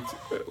 about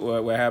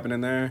what happened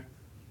in there?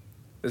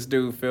 This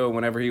dude Phil,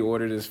 whenever he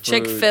ordered his food,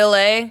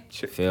 Chick-fil-A.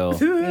 Phil.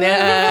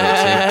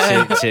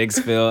 No. Chicks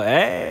Phil.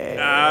 Hey.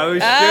 Oh shit!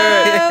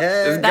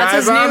 This That's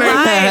his guy's on new it.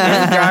 line.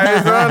 This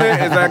guy's on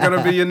it. Is that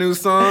gonna be your new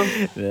song?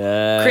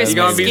 Christmas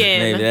gonna be- skin.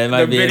 Maybe that The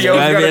might be. video's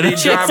might gonna be be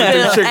dropping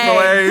through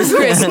Chick-fil-A's.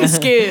 Christmas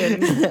skin.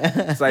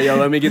 It's like, yo,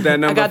 let me get that I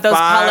number got those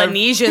 5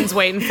 Polynesians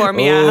waiting for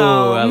me at Ooh,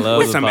 home. I love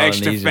with the some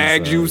extra Polynesian fag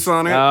songs. juice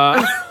on it.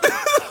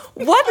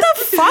 What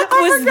the fuck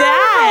was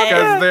that?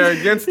 Because they're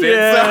against it.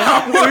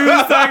 Yeah, So. we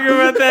was talking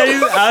about that.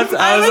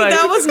 I was like,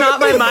 that was not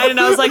my mind, and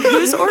I was like,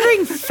 "Who's ordering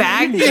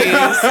fag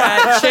juice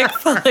at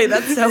Chick-fil-A?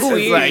 That's so It's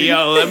weird." like,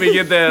 yo, let me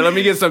get that. Let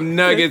me get some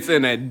nuggets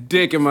and a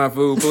dick in my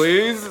food,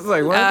 please. It's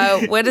like,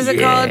 what? What is it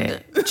called?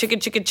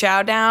 Chicka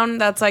Chow Down.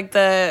 That's like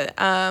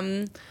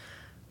the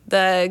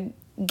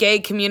gay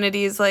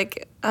community's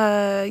like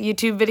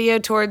YouTube video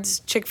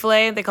towards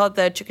Chick-fil-A. They call it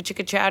the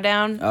Chicka Chow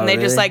Down, Oh, and they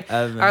just really? like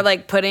I've- are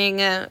like putting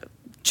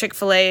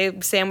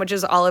Chick-fil-A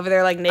sandwiches all over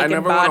their like naked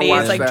never wanna bodies,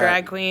 watch like that.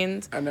 drag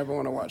queens. I never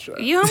want to watch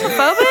that. You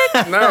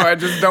homophobic? No, I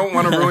just don't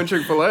want to ruin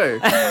Chick-fil-A.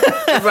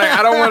 It's like,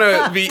 I don't want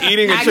to be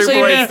eating a Actually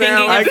Chick-fil-A be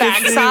thinking sandwich. of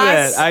fag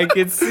sauce? I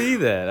could see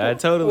that. I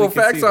totally. Well,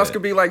 could fag see sauce that.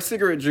 could be like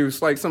cigarette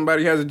juice. Like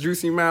somebody has a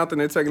juicy mouth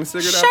and they're taking a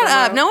cigarette out Shut their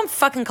up! mouth. No one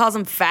fucking calls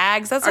them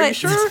fags. That's Are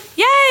like you sure?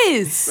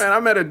 Yes. Man, I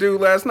met a dude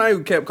last night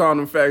who kept calling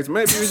them fags.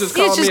 Maybe he was just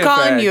calling He's just me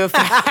calling a fag. you a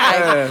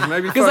fag. Yeah,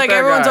 maybe Because fuck like that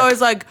everyone's guy.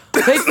 always like,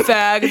 "Hey,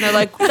 fag," and they're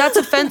like, "That's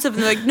offensive."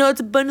 And they're like, "No, it's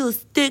a bundle of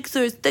sticks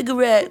or a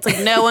cigarette." It's like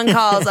no one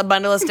calls a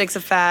bundle of sticks a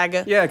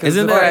fag. Yeah, because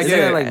Isn't that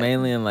yeah. like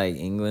mainly in like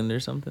England or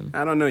something?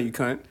 I don't know, you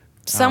cunt.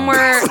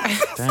 Somewhere.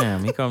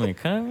 Damn, he called me a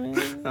cunt,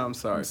 man. I'm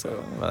sorry,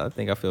 so. Well, I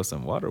think I feel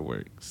some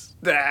waterworks.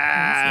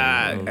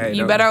 Ah, hey, You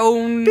don't- better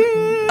own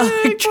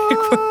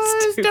electric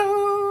ones too.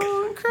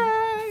 Don't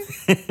cry.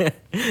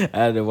 I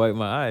had to wipe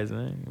my eyes,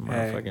 man. My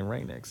Hey. fucking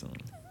right next to him.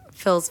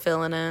 Phil's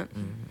feeling it.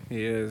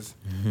 He is.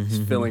 He's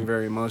feeling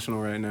very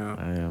emotional right now.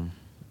 I am.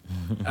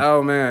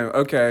 Oh man,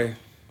 okay.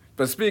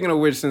 But speaking of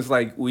which, since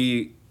like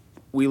we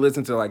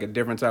listen to like a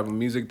different type of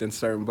music than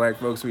certain black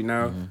folks we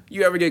know,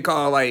 you ever get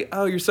called like,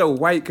 "Oh, you're so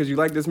white because you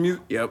like this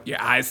music"? Yep,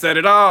 your eyes said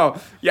it all.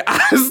 Your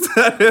eyes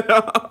said it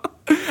all.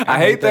 I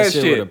hate that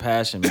shit. with a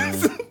passion, man.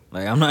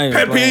 Like I'm not even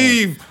Pet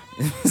playing. peeve.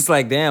 It's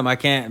like, damn, I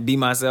can't be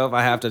myself.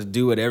 I have to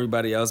do what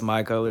everybody else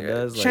my color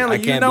does. Like, Chandler, I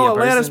can't you know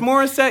be a Alanis person.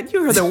 Morissette?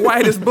 You're the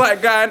whitest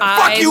black guy.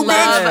 I Fuck you,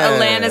 love bitch.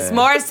 Alanis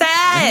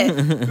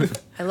Morissette.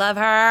 I love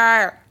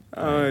her.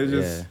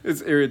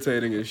 It's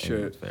irritating as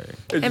shit.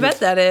 I bet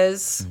that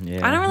is.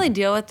 Yeah. I don't really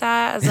deal with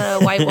that as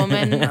a white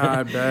woman.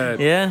 I bet.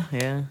 Yeah.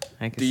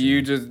 I can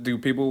see. Do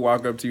people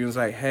walk up to you and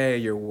say, hey,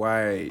 you're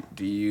white?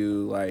 Do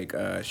you like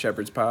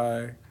shepherd's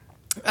pie?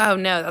 Oh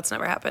no, that's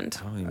never happened.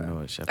 I don't even know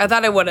what shepherd's I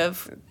thought I would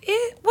have.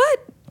 What?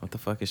 What the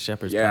fuck is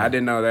shepherd's pie? Yeah, I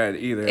didn't know that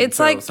either. It's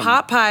until like some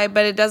pot pie,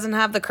 but it doesn't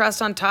have the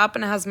crust on top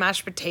and it has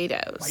mashed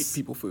potatoes. white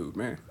people food,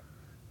 man.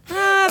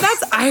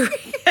 That's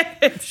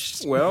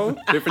Irish. Well,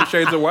 different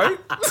shades of white.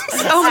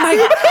 Oh my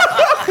god.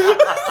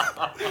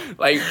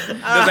 Like, does it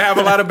have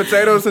a lot of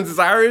potatoes since it's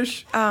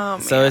Irish? Oh,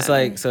 So it's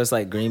man.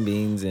 like green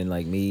beans and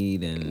like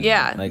meat and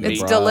Yeah, like it's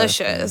broth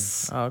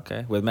delicious. and- oh,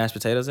 okay. With mashed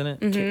potatoes in it.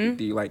 Do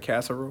you like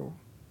casserole?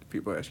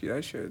 People ask you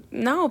that shit.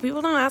 No,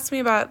 people don't ask me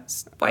about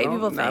white I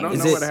people don't- I don't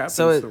things. know what happens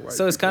so to white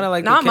so it's people. kind of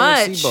like Not the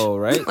KFC much. bowl,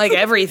 right? Like Is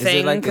everything.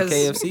 it like the 'cause-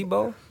 KFC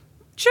bowl?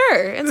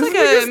 Sure, it's like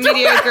a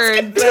mediocre.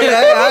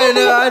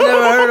 I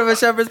never heard of a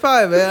shepherd's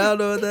pie, man. I don't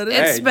know what that is.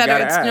 It's you better.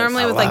 gotta It's ask.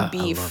 normally with I like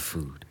beef. love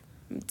food.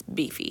 It's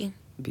beefy.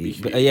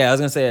 Beef. Yeah, I was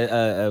gonna say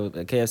a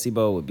KFC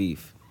bowl with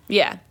beef.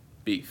 Yeah,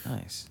 Beef.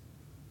 Nice.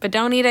 but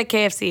don't eat at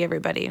KFC,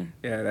 everybody.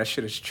 Yeah, that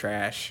shit is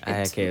trash. I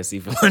had KFC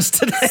for lunch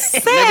today.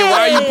 Nigga,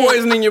 why are you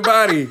poisoning your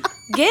body?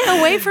 Get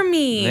away from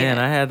me. Man,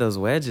 I had those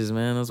wedges,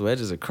 man. Those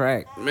wedges are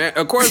crack. Man,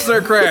 of course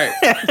they're crack.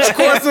 Of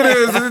course it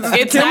is.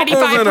 It's chemicals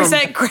in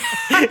 95% crack,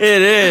 It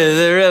is.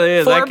 It really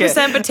is.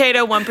 4%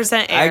 potato,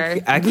 1% air.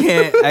 I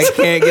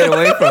can't get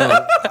away from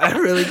it. I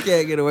really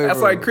can't get away That's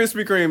from like it.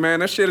 Krispy Kreme,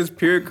 man. That shit is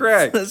pure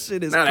crack. That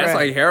shit is Nah, that's crack.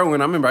 like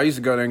heroin. I remember I used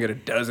to go there and get a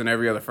dozen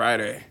every other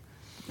Friday.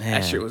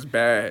 Man. That shit was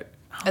bad.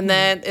 And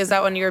then is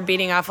that when you were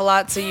beating off a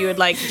lot? So you would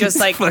like just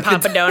like pop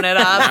a donut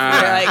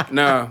off? You're like,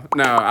 No.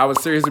 I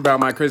was serious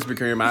about my Krispy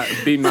Kreme. I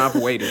beating off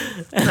weighted.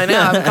 I know.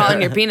 I'm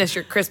calling your penis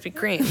your Krispy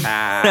Kreme.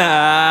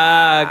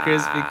 Ah,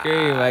 Krispy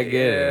Kreme. I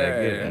get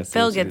it. I see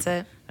Phil what you- gets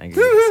it. I get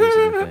it. I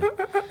see what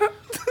you did.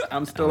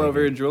 I'm still over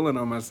here drilling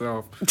on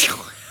myself.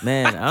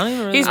 Man, I don't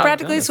even really He's know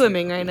practically I've done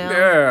swimming right now.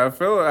 Yeah, I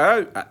feel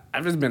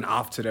I've just been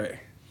off today.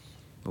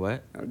 this.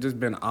 What? I've just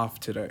been off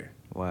today.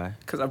 Why?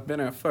 Because I've been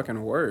at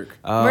fucking work.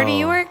 Oh. Where do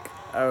you work?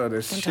 Oh,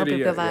 this Don't tell shitty.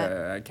 people that.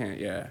 Yeah, I can't.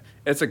 Yeah,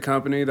 it's a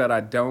company that I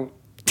don't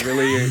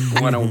really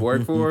want to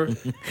work for.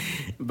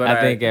 But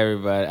I think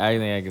I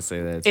think I can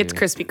say that too. It's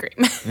Krispy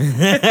Kreme.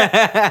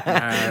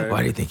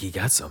 Why do you think he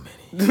got so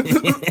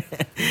many?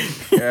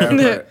 Yeah,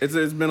 but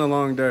it's been a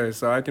long day,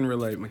 so I can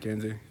relate,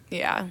 Mackenzie.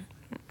 Yeah.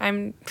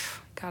 God,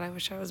 I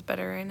wish I was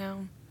better right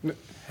now.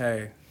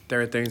 Hey,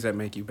 there are things that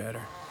make you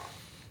better.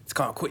 It's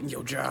called quitting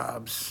your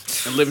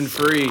jobs and living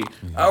free.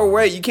 Oh,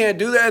 wait, you can't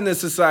do that in this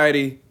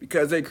society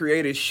because they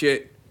created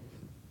shit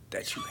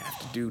that you have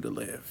to do to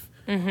live.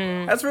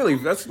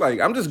 Mm-hmm. That's like,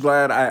 I'm just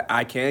glad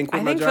I can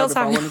quit I my think job Phil's if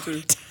I having-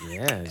 wanted to.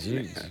 Yeah,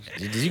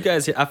 did you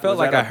guys hear? I felt Was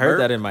like that I a heard burp?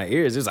 that in my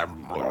ears. It was like,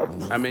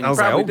 I mean, I you was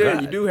like, probably oh, did.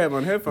 God. You do have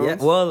on headphones. yeah.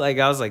 Well, like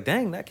I was like,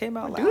 dang, that came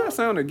out Do loud. that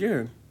sound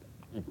again.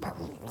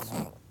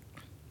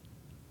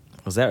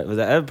 Was that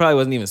probably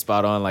wasn't even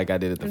spot on like I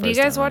did it the Do first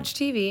you guys time, watch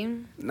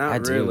TV? Not I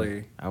do.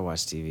 really. I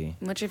watch TV.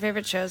 What's your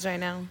favorite shows right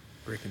now?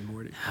 Rick and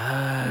Morty.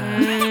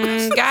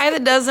 Guy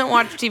that doesn't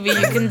watch TV,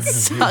 you can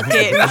suck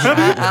it. And shut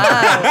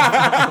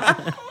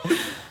up.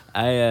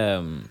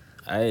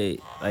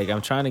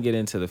 I'm trying to get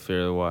into the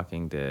Fear of the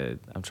Walking Dead.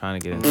 I'm trying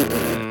to get into it.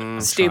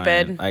 I'm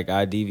Stupid. trying. Like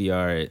I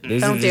DVR it.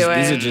 These Don't are do just,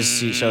 These it. are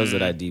just shows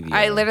that I DVR.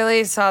 I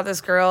literally saw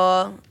this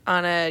girl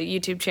on a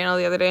YouTube channel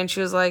the other day, and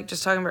she was like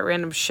just talking about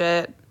random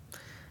shit.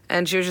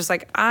 And she was just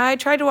like, I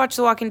tried to watch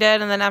The Walking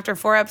Dead, and then after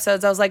 4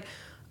 episodes, I was like,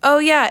 oh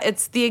yeah,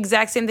 it's the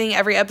exact same thing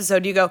every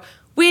episode. You go,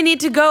 we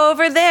need to go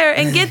over there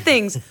and get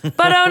things,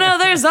 but oh no,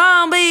 they're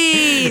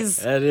zombies.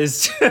 That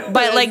is true.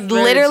 But like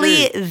very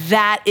literally, true.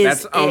 that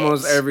is That's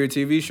almost it. every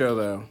TV show,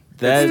 though.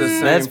 That's It's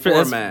the that's, same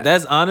format.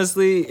 that's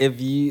honestly, if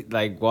you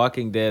like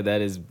Walking Dead,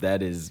 that is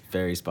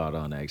very spot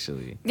on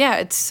actually. Yeah,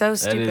 it's so That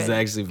stupid. is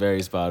actually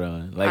very spot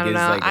on. Like I don't it's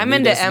know. like a I'm new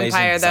into destination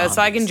Empire though,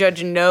 so I can zombies.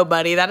 judge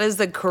nobody. That is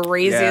the Yeah,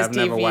 craziest I've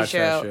never TV watched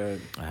that show.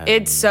 shit. I haven't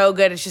It's so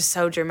good. It's just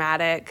so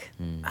dramatic.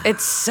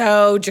 It's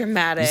so either.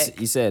 dramatic.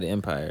 You said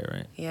Empire,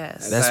 right?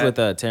 Yes. That's that with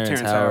Terrence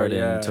Terrence Howard Howard,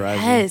 and yeah. Taraji.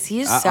 Yes,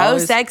 he's I so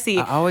sexy.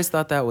 I always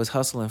thought that was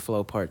Hustle and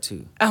Flow Part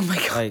 2. Oh my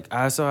god. Like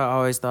I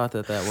always thought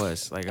that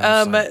was like. I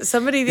was like,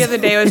 Somebody the other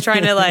day was trying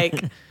to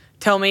like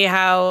tell me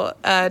how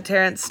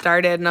Terrence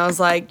started, and I was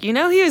like, you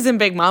know, he was in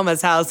Big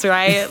Mama's house,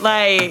 right?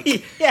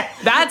 Like,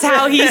 that's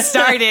how he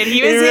started.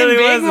 He was really in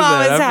Big was in that.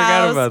 Mama's I forgot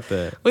house about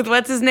that. with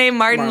what's his name,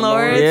 Martin Martin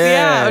Lawrence. Lawrence.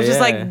 Yeah, I was just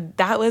Yeah. like,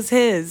 that was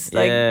his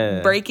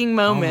like breaking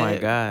moment. Oh my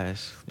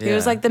gosh. He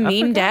was like the I meme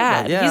forgot dad.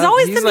 about- yeah, He's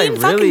always the like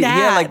meme fucking really, dad.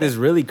 He had like this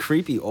really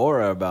creepy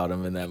aura about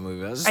him in that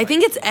movie. I was just I like,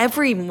 think it's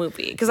every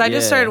movie because I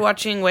just Yeah. started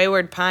watching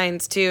Wayward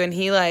Pines too, and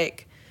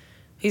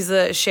he's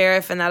the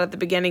sheriff and that at the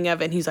beginning of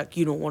it, and he's like,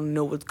 you don't want to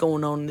know what's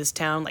going on in this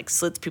town, like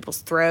slits people's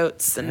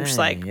throats, and I'm just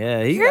dang, like,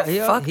 yeah, you're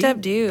a fucked up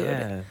dude.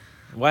 Yeah.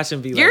 Watch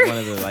him be Your like one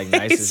of the like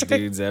nicest face-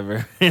 dudes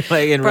ever. Like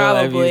in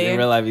Probably.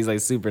 real life, he's like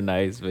super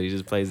nice, but he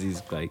just plays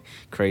these like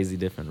crazy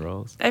different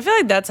roles. I feel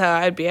like that's how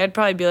I'd be. I'd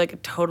probably be like a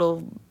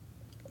total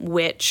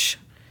witch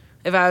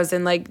if I was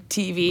in like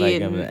TV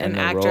Like and in an a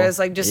actress,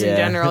 role? like just in Yeah.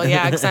 general,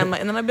 yeah. Because I'm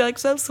like, and then I'd be like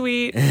so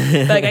sweet,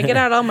 like I get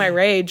out all my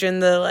rage in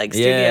the like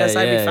studio, so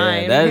I'd be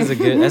fine. That's a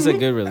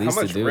good release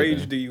How much to do. rage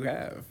then. do you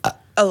have?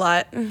 A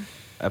lot.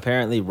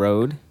 Apparently,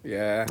 road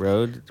Yeah. is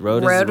Road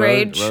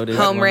rage, road is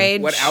home one.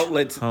 rage. What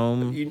outlets?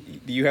 Home.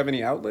 Do you have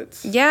any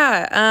outlets?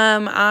 Yeah,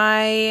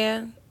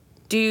 I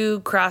do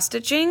cross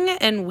stitching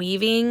and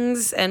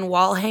weavings and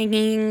wall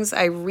hangings.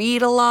 I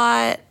read a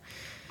lot.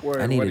 Word,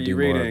 I need what to are do you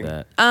more reading?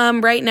 of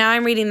that. Right now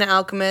I'm reading The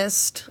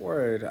Alchemist.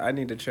 Word, I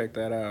need to check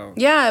that out.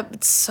 Yeah,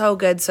 it's so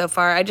good so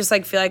far. I just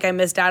like feel like I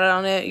missed out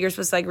on it. You're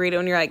supposed to like read it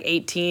when you're like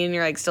 18.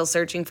 You're like still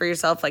searching for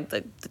yourself, like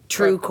the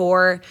true But-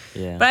 core.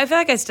 Yeah. But I feel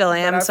like I still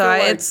am. But So feel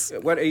like it's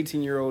what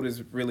 18-year-old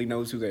is really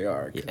knows who they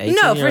are. Yeah, no, for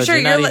 18-year-olds, sure.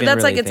 you're not You're even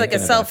that's like really it's like a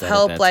thinking about that at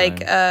self-help, that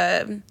like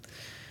time.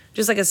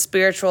 just like a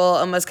spiritual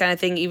almost kind of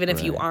thing, even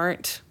if you Right.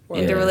 aren't Well,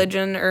 into yeah.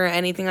 religion or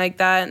anything like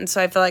that. And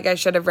so I feel like I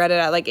should have read it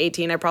at like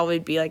 18. I'd probably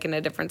be like in a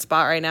different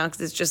spot right now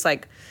because it's just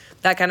like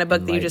that kind of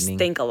book that you just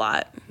Enlightening. think a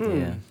lot.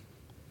 Yeah.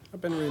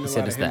 I've been reading a You lot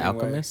said of it's The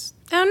Hemingway. Alchemist.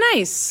 Oh,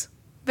 nice.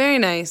 Very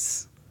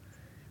nice.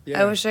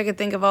 Yeah. I wish I could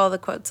think of all the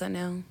quotes I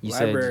know. You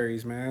said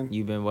Libraries, man.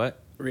 you've been what?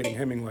 Reading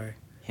Hemingway.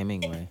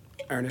 Hemingway.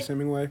 Ernest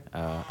Hemingway.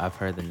 I've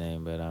heard the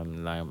name, but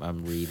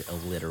I'm read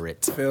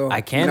illiterate. Phil,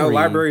 I can you know read.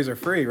 libraries are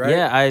free, right?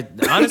 Yeah, I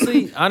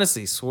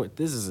honestly swear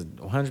this is a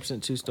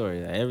 100% true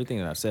story. Everything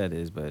that I've said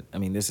is, but I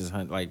mean, this is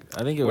like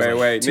I think it was.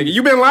 Wait, nigga,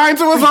 you been lying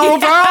to us the whole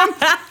time?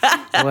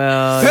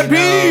 Well, Pet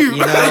peeve! you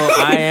know,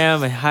 I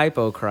am a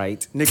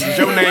hypocrite. Nigga,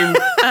 your name.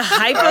 A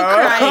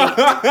hypocrite.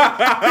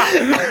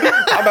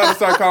 I'm about to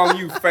start calling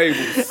you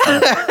Fables.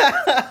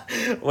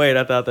 Wait,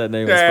 I thought that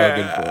name was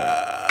spoken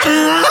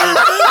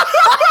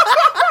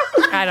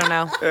I don't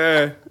know.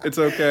 Yeah, it's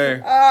okay.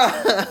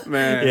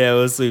 Man. for. Yeah,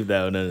 we'll sweep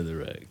that one under the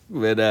rug.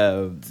 But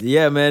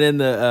yeah, man, in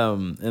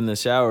the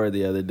shower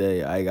the other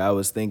day, I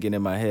was thinking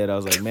in my head, I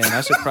was like, man,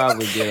 I should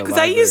probably get a. Is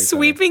that you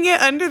sweeping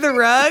it under the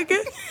rug?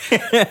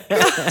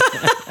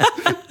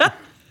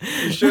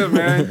 You should,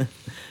 man.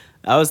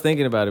 I was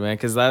thinking about it, man,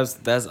 because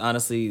that's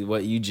honestly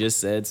what you just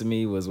said to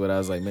me was what I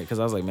was like, because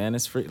I was like, man,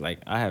 it's free. Like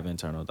I have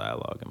internal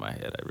dialogue in my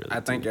head. I really. I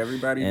think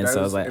everybody And does. so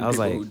I was like, and I was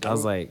people who like, I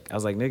was don't. like, I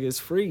was like, nigga, it's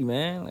free,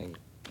 man. Like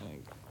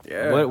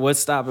Yeah. what's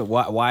stopping?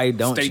 Why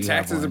don't State you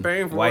taxes have are one?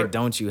 paying for Why it.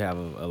 don't you have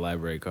a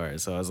library card?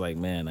 So I was like,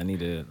 man, I need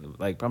to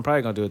like. I'm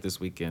probably gonna do it this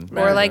weekend.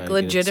 Or like Get some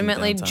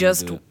legitimately downtime to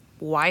just do it.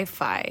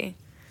 Wi-Fi.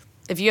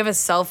 If you have a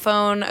cell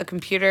phone, a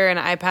computer, an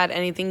iPad,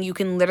 anything, you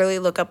can literally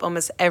look up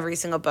almost every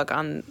single book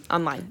online I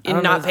and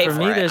don't not know, pay for for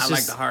me, it. there's I just,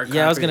 like the hard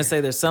yeah, I was copy. gonna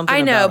say there's something.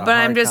 I know, about a but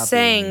I'm hard just copy.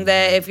 saying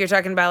that if you're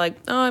talking about like,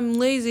 oh, I'm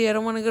lazy, I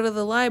don't want to go to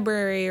the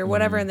library or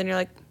whatever, and then you're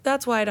like,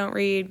 that's why I don't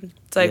read.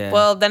 It's like, Yeah.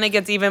 well, then it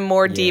gets even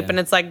more deep, Yeah. and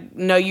it's like,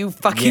 no, you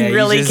fucking Yeah, you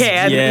really just-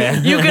 can.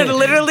 yeah. You could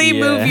literally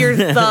Yeah. move your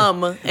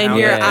thumb and Now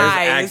your there's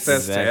eyes.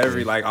 access to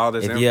every like all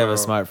this If info. you have a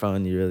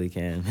smartphone, you really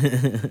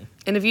can.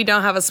 And if you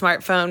don't have a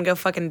smartphone, go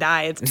fucking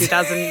die. It's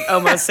 2000,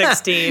 almost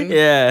 16.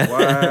 yeah.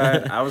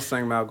 What? I was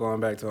thinking about going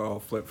back to an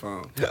old flip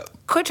phone.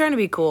 Quit trying to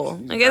be cool.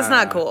 Like, it's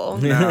not cool.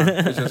 No,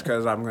 it's just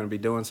because I'm going to be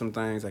doing some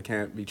things I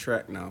can't be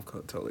tracked. No,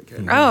 I'm totally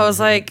kidding. Oh, I was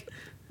like,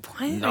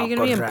 what? Are you going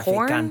to be in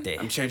porn?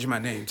 I'm changing my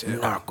name to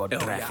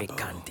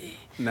Narcotraficante.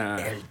 Nah.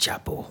 El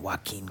Chapo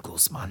Joaquin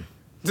Guzman.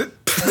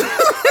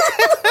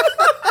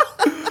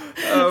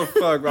 Oh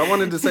fuck! I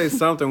wanted to say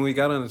something. We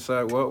got on the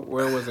side. Where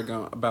was it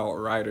going? About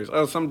writers.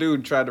 Oh, some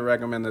dude tried to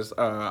recommend this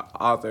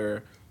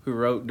author who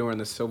wrote during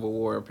the Civil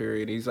War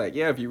period. He's like,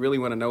 yeah, if you really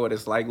want to know what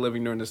it's like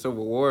living during the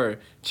Civil War,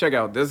 check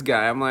out this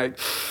guy. I'm like,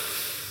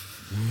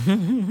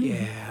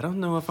 yeah, I don't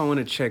know if I want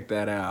to check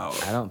that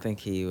out. I don't think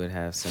he would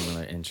have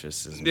similar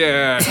interests as me.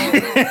 Yeah,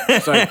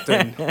 it's like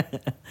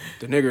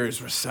the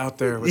niggers were out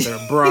there with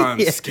their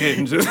bronze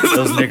skin. Just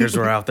Those niggers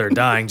were out there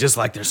dying just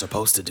like they're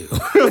supposed to do.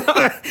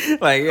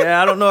 Like,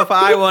 yeah, I don't know if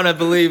I want to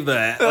believe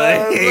that.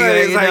 Like,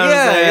 it's you like, know what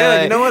I'm saying? yeah,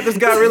 Like- you know what? This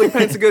guy really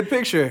paints a good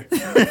picture.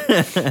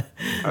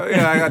 Oh,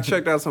 yeah, I got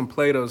checked out some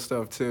Plato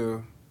stuff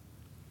too.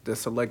 The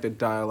selected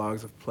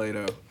dialogues of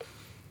Plato.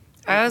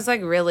 I was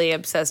like really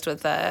obsessed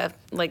with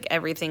like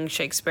everything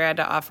Shakespeare had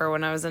to offer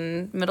when I was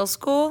in middle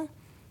school.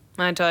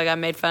 Until I got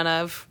made fun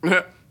of.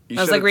 I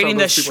was like reading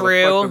The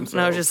Shrew, and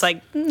I was just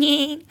like,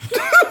 "Nyeh."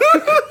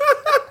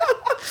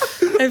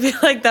 I feel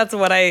like that's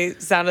what I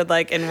sounded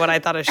like and what I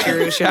thought a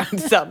shrew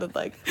sounded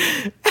like.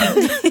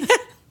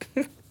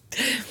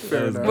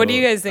 What do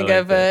you guys think I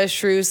like of a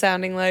shrew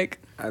sounding like?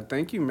 I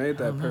think you made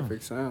that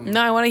perfect sound.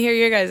 No, I want to hear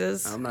your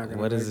guys's. I'm not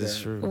gonna. What make is this that.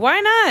 shrew? Why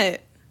not?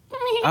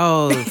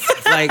 Oh,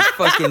 it's like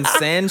fucking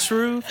sand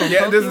shrew from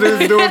Yeah, this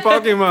dude's doing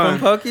Pokemon.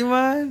 From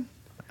Pokemon?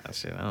 Oh,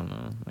 shit, I don't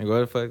know. Like, what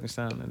the fuck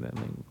sound did that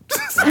make?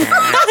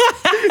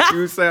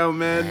 You sound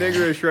mad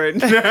niggerish right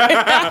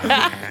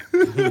now.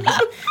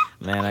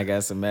 Man, I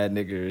got some mad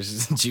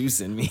niggers juice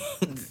in me.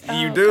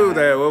 You do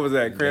that. What was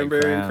that?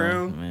 Cranberry and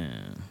Crown, Crown?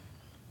 Man.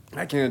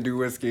 I can't do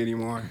whiskey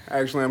anymore.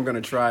 Actually, I'm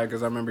gonna try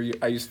because I remember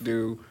I used to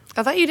do.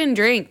 I thought you didn't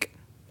drink.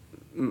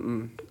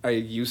 I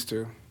used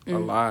to a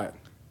lot.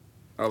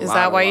 Is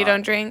that why you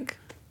don't drink?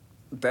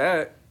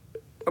 That,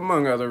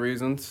 among other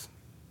reasons.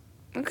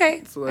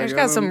 Okay. like, There's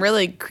got some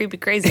really creepy,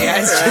 crazy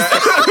guys.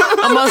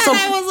 Almost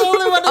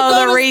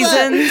other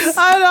reasons. I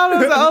thought I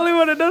was the only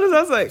one to notice.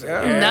 I was like,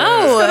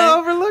 No.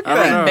 overlook I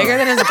don't know. Bigger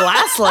than his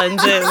glass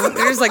lenses.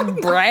 There's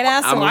like bright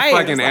ass I'm white. a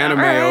fucking It's like, anime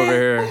all right. over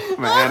here.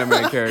 I'm an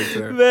anime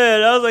character.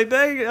 Man, I was like,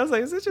 dang. I was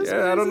like, is it just?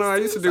 Yeah, I don't know. I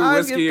used to do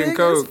whiskey and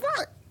coke.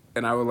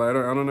 And I was like,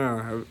 I don't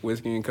know.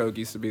 Whiskey and coke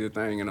used to be the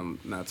thing, and I'm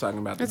not talking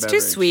about the It's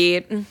beverage. too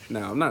sweet.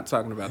 No, I'm not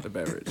talking about the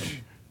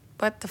beverage.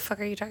 What the fuck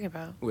are you talking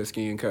about?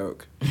 Whiskey and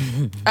coke.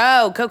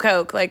 Oh,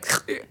 Coke. Like,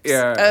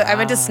 Yeah. I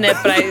meant to snip,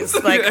 but I was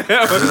like,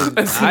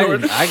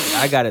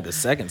 I got it the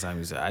second time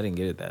you said. I didn't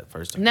get it that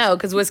first time. no,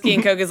 because whiskey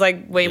and Coke is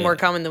like way more Yeah.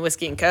 common than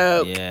whiskey and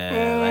Coke.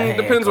 Yeah,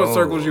 Depends what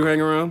circles you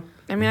hang around.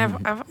 I mean,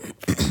 I've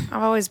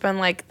always been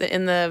like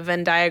in the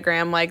Venn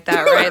diagram, like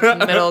that, right?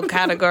 The middle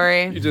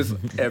category. You're just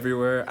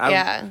everywhere.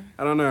 Yeah.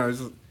 I don't know. It's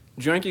just,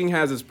 drinking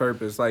has its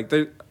purpose. Like,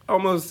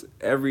 almost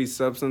every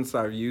substance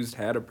I've used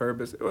had a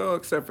purpose. Well,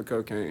 except for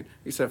cocaine.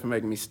 Except for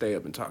making me stay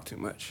up and talk too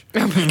much.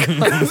 Oh my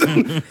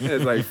God.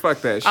 It's like,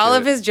 fuck that shit. All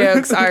of his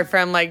jokes are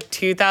from like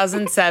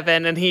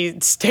 2007, and he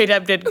stayed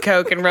up, did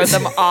Coke, and wrote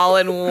them all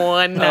in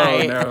one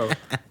night. Oh,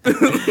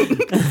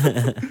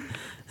 no.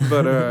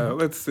 But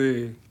let's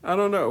see. I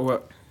don't know.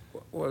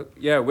 What?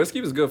 Yeah, whiskey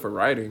was good for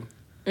writing.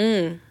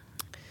 I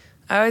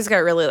always got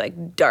really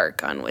like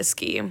dark on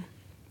whiskey.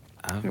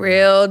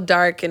 Real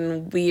dark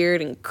and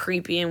weird and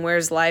creepy and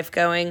where's life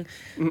going?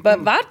 But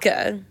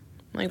vodka,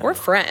 like we're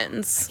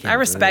friends. I I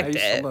respect used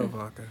to it. love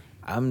vodka.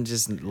 I'm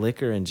just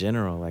liquor in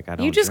general. Like I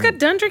don't. You just drink. got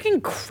done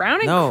drinking Crown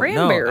and No,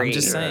 Cranberry. I'm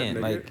just saying.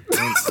 nigga.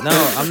 Like,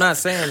 no, I'm not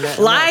saying that.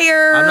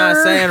 Liar. I'm not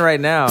saying right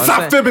now.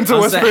 Stop fibbing to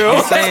us, Phil.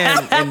 I'm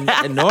saying,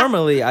 and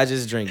normally I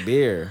just drink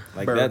beer,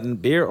 like Burr.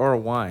 that, beer or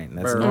wine.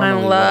 That's Burr.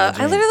 normally what I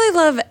drink. literally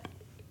love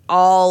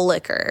all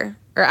liquor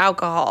or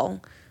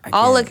alcohol.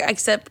 All can't. liquor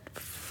except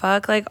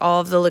fuck like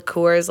all of the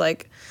liqueurs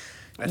like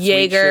That sweet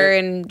Jaeger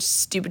shit. and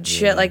stupid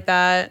shit like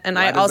that. And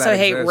Why I does also that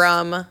hate exist?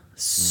 rum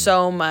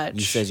so much.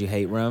 You said you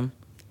hate rum.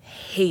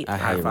 hate I rum.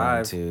 hate High rum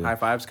five. too. High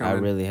five's I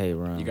coming. really hate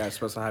rum. You guys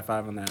supposed to high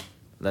five on that.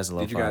 That's a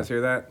low Did you five. guys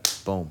hear that?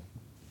 Boom.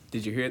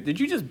 Did you hear it? Did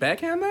you just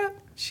backhand that?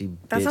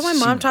 That's how my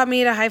mom taught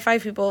me to high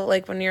five people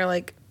like when you're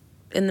like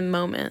in the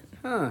moment.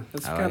 Huh,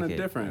 that's I kind like of it.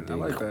 different. I I dig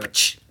like it.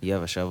 that. You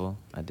have a shovel?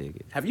 I dig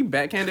it. Have you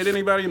backhanded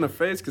anybody in the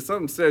face? Because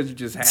something says you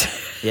just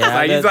have.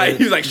 Yeah,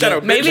 he's like, shut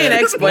up. Maybe bitch. an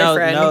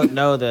ex-boyfriend.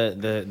 No.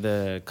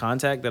 The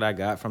contact that I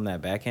got from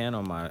that backhand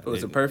on my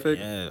Was it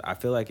perfect? Yeah, I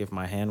feel like if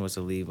my hand was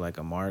to leave like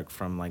a mark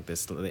from like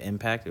the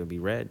impact, it would be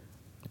red.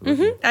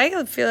 I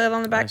can feel it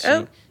on the back. see.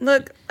 Oh,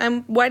 look,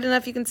 I'm wide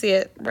enough you can see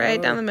it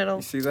right down the middle.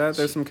 You see that?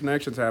 There's some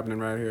connections happening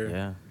right here.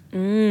 Yeah.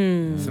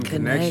 Some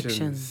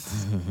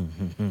connections.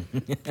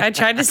 I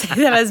tried to say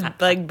that as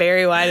like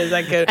very wide as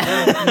I could.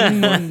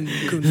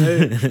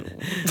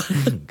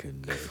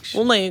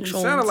 You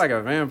sounded like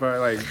a vampire.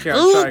 Like,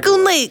 Oh,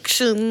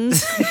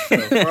 collections.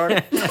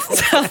 fuck?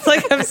 Sounds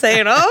like I'm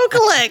saying, oh,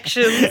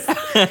 collections.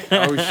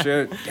 Oh,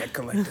 shit. Debt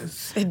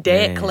collectors. Debt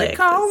Man. collectors.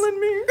 Calling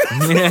me.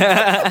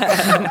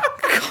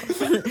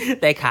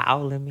 They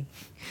calling me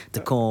to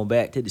come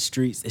back to the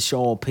streets. It's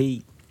Sean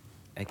Pete,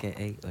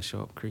 aka a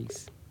sharp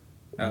crease.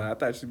 I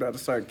thought she was about to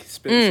start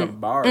spitting some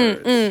bars.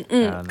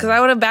 Because I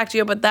would have backed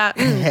you up with that.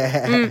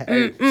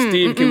 Hey,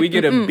 Steve, can we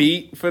get a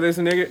beat for this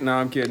nigga? No,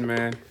 I'm kidding,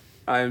 man.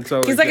 I am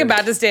totally He's like kidding.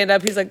 about to stand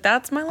up. He's like,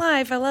 that's my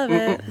life. I love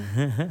it.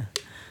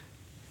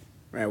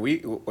 Man,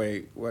 wait,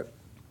 what?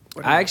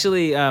 I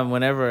actually,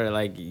 whenever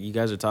like you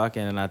guys were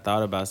talking and I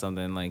thought about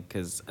something like,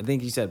 cause I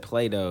think you said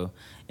Play-Doh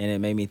and it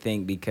made me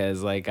think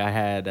because like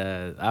I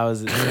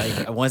was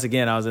like, once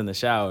again, I was in the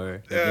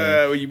shower.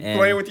 Were you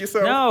playing with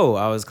yourself? No,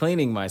 I was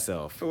cleaning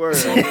myself. Word.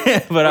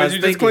 But I was you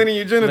just thinking, cleaning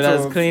your genitals? But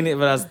I was cleaning,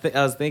 but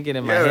I was thinking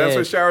in my head. Yeah, that's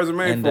what showers are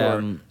made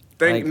and,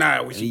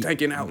 for. We should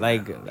take it out.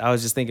 Like I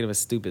was just thinking of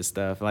stupid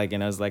stuff. Like,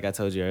 and I was like I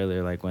told you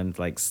earlier, like when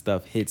like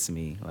stuff hits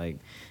me, like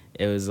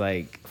it was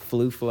like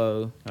flu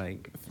flow,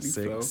 like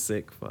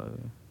sick flow.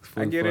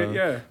 I get it,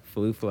 yeah.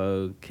 Flu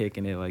flow,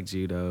 kicking it like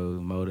judo,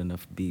 molding a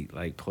beat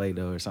like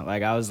Play-Doh or something.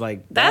 Like I was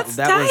like, That's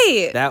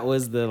tight. That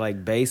was the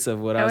like base of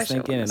what I was wish I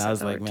thinking, would've and I was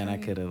said the like, word man, I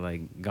tight. could have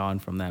like gone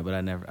from that, but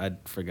I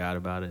forgot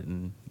about it.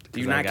 And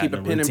Do you not keep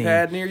a pen and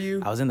pad near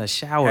you? I was in the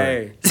shower.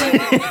 Hey,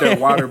 they're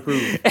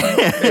waterproof.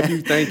 If you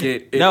think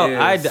it No,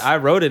 is. I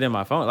wrote it in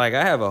my phone. Like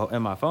I have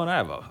in my phone, I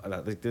have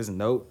like this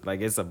note.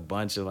 Like it's a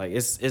bunch of like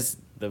it's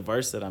the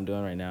verse that I'm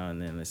doing right now,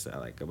 and then it's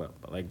like about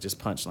like just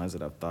punchlines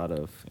that I've thought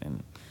of.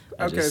 And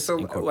I Okay, just so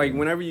incorporate like them.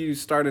 whenever you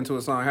start into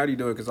a song, how do you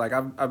do it? Because like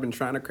I've been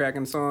trying to crack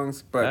in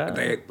songs, but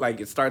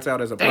it starts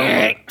out as a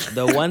poem.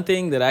 The one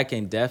thing that I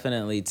can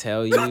definitely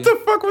tell you. What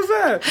the fuck was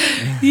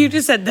that? You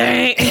just said,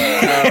 dang.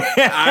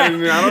 I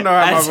don't know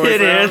how my voice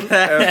did hear sounds.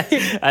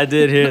 that. I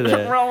did hear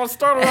that. Well, I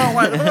started out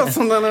like this,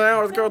 and then I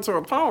always go to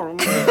a poem.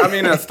 I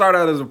mean, I start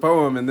out as a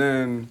poem, and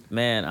then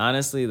Man,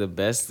 honestly, the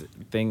best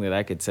thing that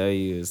I could tell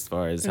you as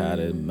far as how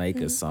to make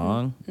a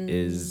song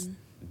is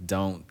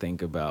don't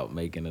think about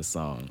making a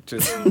song.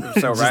 Just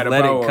Just write a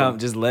let poem. it come.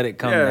 Just let it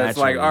come. Yeah, naturally. it's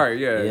like art.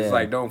 Yeah, it's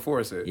like don't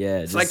force it. Yeah,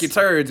 it's like your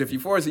turds. If you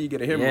force it, you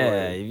get a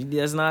hemorrhoid.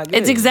 Yeah, that's not good.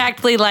 It's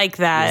exactly like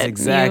that. It's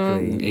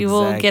exactly, You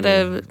will get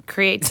a exactly.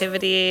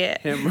 creativity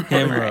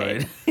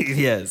hemorrhoid.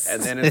 Yes.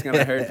 And then it's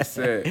gonna hurt to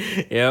sit.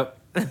 Yep.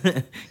 You'll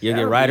get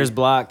That'll writer's be-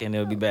 block and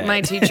it'll be bad.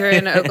 My teacher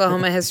in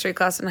Oklahoma history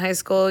class in high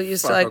school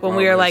used to Fuck like when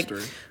we were Oklahoma like,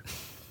 history.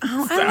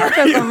 oh, I loved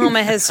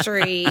Oklahoma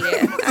history.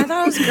 I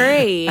thought it was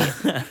great.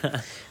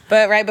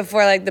 But right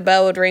before like the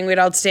bell would ring, we'd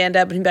all stand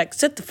up and he'd be like,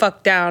 sit the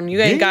fuck down. You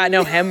ain't got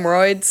no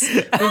hemorrhoids.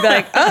 We'd be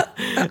like, oh,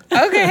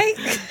 okay.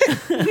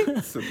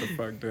 Sit the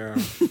fuck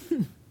down.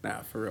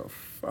 Nah, for real.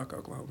 Fuck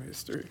Oklahoma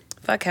history.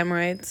 Fuck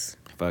hemorrhoids.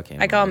 Fuck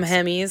him. I call them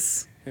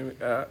hemis.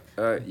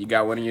 You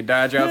got one in your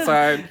Dodge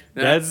outside?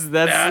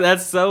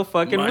 That's so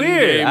fucking Monday,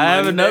 weird. I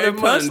have Monday, another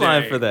punchline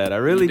Monday. for that. I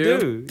really You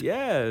do? do.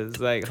 Yeah, it's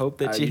like hope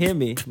that you hear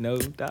me. No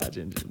Dodge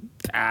engine.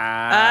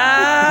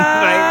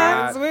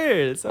 Like, it's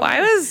weird. It's so Why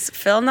was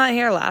Phil not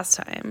here last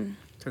time?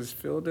 Because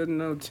Phil didn't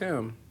know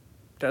Tim.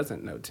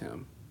 Doesn't know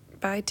Tim.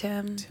 Bye,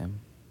 Tim.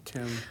 Tim.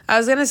 Tim. I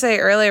was gonna say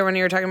earlier when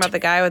you were talking about the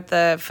guy with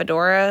the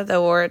fedora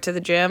that wore it to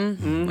the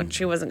gym, which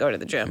he wasn't going to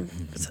the gym,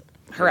 it was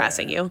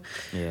harassing you.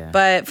 Yeah.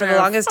 But for the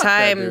Yeah, longest fuck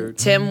that time, dude.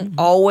 Tim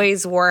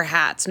always wore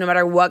hats, no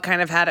matter what kind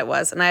of hat it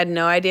was, and I had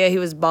no idea he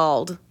was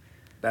bald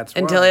That's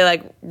until why. he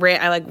like ran.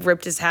 I like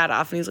ripped his hat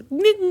off, and he was like,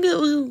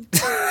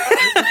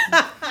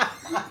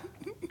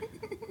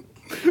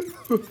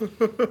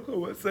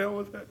 What sound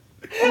was that?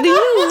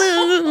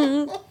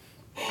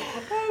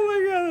 Oh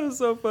my god, that was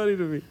so funny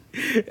to me.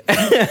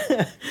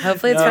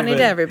 Hopefully, it's No, funny but-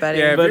 to everybody.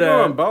 Yeah, if But, you're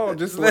going bald,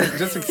 just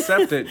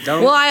accept it.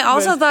 Don't. Well, I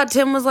also thought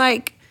Tim was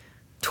like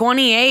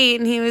 28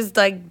 and he was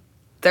like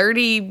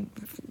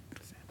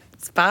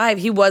 35.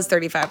 He was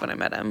 35 when I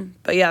met him.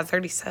 But yeah,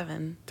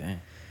 37.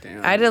 Damn.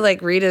 Damn, I had to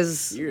like read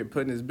his. You're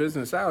putting his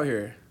business out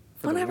here.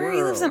 for the Whatever,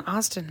 he lives in world.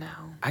 Austin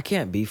now. I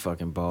can't be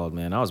fucking bald,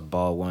 man. I was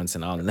bald once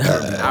and I'll never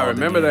be bald I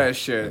remember again. that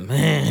shit.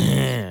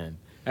 Man,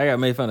 I got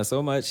made fun of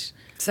so much.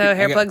 So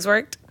hair got- plugs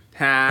worked?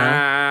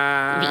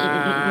 I'm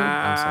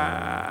I'm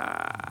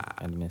sorry.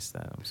 I missed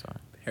that. I'm sorry.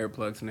 Hair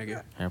plugs,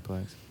 nigga. Hair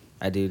plugs.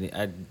 I do.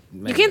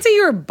 You can't say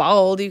you were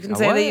bald. You can I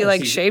say that you was.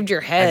 like shaved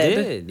your I head.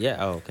 did. Yeah.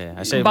 Oh, okay.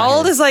 I shaved my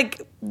Bald head. is like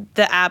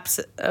the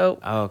abs. Oh,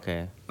 Oh,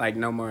 okay. Like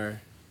no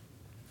more.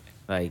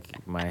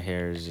 Like my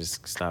hair has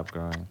just stopped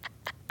growing.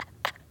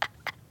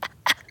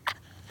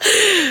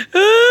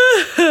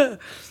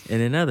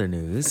 And in other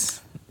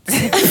news,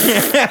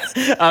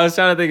 I was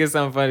trying to think of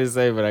something funny to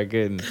say, but I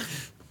couldn't.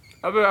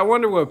 I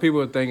wonder what people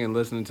are thinking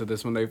listening to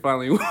this when they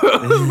finally. Like,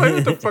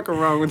 what the fuck are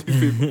wrong with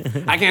these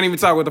people? I can't even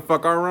talk. What the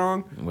fuck are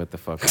wrong? What the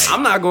fuck?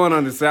 I'm not going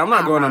on the set. I'm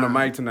not going on the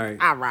mic tonight.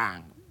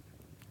 wrong.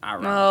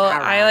 well,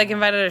 I like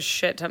invited a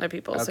shit ton of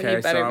people, so Okay,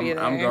 you better so be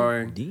there. I'm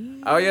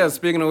going. Oh yeah,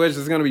 speaking of which,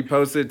 it's gonna be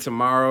posted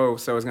tomorrow,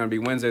 so it's gonna be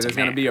Wednesday. There's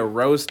gonna be a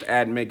roast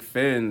at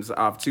McFinn's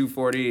off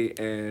 240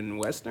 and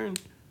Western.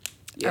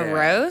 A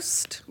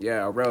roast?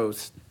 Yeah, a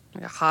roast.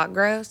 Like a hot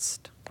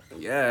roast?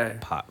 Yeah.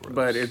 Pot roast.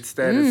 But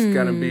instead, it's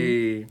gonna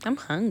be. I'm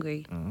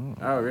hungry.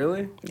 Oh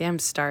really? Yeah, I'm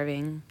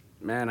starving.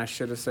 Man, I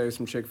should have saved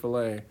some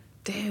Chick-fil-A.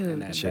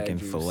 Dude. that Chicken bag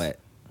juice. fillet.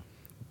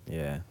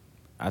 Yeah.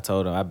 I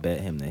told him, I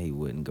bet him that he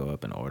wouldn't go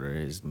up and order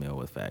his meal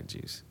with fag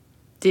juice.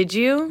 Did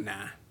you?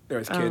 Nah, there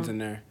was kids in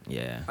there.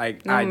 Yeah.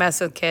 Like Don't mess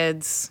with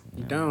kids.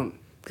 You don't.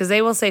 Because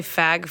they will say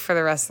fag for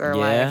the rest of their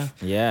Yeah. life.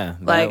 Yeah.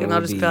 that Like, and they'll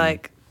would just be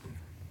like,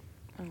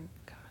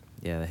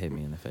 Yeah, that hit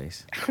me in the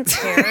face.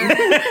 Karen.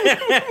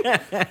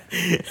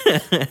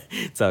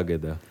 It's all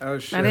good though. Oh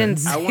shit! didn't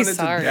say wanted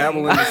sorry. to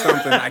dabble into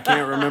something. I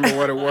can't remember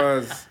what it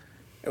was.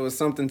 It was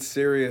something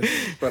serious,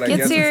 but I Get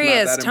guess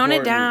serious. It's not that Tone it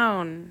important.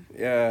 down.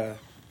 Yeah.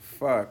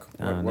 Fuck.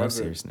 What No was it?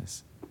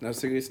 seriousness. No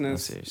seriousness.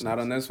 No seriousness. Not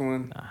on this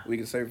one. Nah. We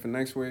can save it for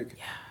next week.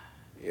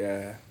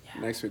 Yeah.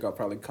 Next week I'll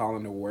probably call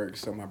into work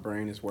so my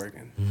brain is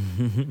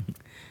working.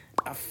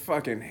 I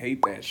fucking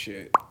hate that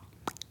shit.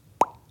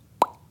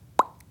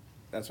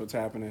 That's what's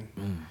happening.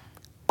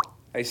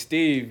 Hey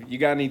Steve, you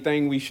got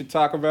anything we should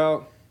talk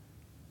about?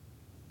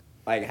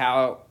 Like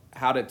how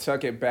to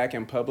tuck it back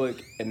in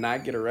public and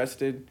not get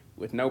arrested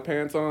with no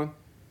pants on?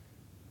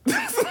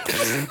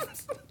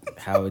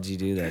 How would you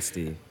do that,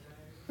 Steve?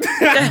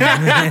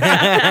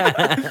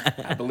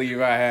 I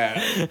believe I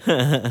have.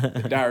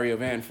 The Diary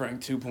of Anne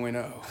Frank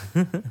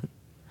 2.0.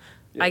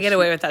 I get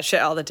away with that shit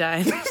all the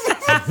time.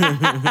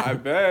 I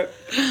bet.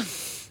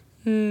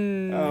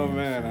 Oh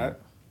man,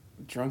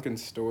 drunken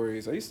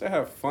stories. I used to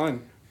have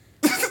fun.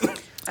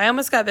 I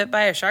almost got bit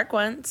by a shark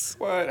once.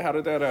 What? How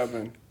did that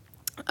happen?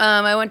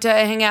 I went to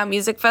a Hangout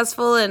Music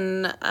Festival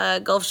in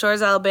Gulf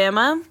Shores,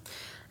 Alabama.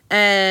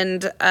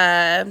 And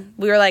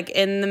we were like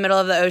in the middle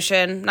of the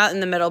ocean. Not in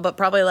the middle, but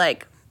probably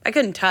like, I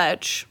couldn't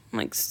touch. I'm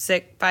like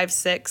 5'6",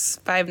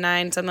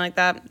 5'9", something like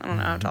that. I don't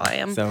know how tall I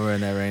am. Somewhere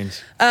in that range.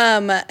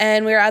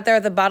 And we were out there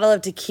with a bottle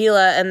of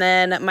tequila, and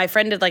then my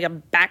friend did like a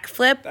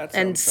backflip That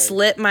and sounds fake.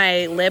 slit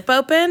my lip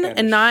open,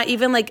 and not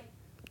even like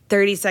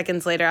 30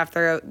 seconds later,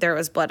 after there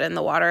was blood in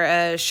the water,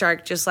 a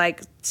shark, just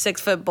like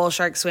 6-foot bull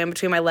shark, swam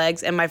between my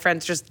legs, and my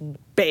friends just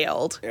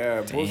bailed.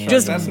 Yeah, bullshit.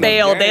 Just That's no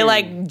bailed. They game.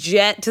 like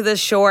jet to the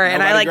shore,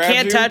 and I Nobody like grabbed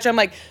can't you? touch. I'm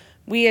like,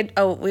 we had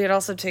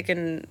also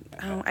taken.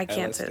 Oh, I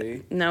can't say.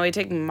 LSD? No, we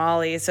take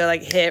Molly. So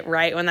like hit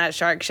right when that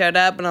shark showed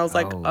up, and I was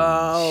like, Holy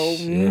oh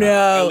shit.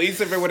 no. At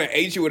least if it would have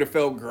ate you, would have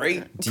felt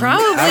great.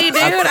 Probably, dude.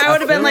 I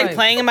would have been feel like like-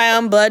 playing in my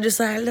own blood, just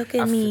like, look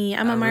at me,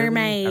 I'm a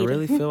mermaid. I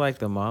really feel like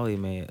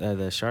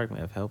the shark may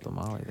have helped the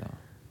Molly though.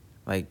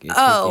 Like, it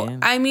Oh, kicked in.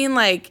 I mean,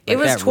 like it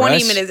Like was that 20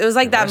 rush? minutes. It was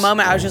like The that rush?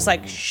 moment. I was just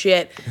like,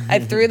 shit. I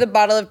threw the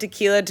bottle of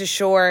tequila to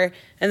shore,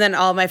 and then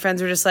all my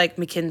friends were just like,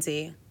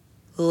 Mackenzie,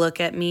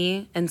 look at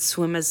me and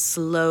swim as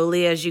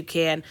slowly as you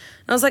can. And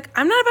I was like,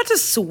 I'm not about to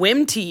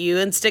swim to you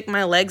and stick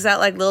my legs out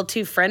like little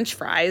two French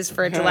fries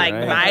for it to like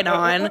Right. bite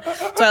on.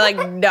 So I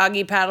like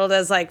doggy paddled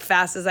as like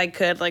fast as I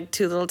could, like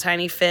 2 little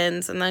tiny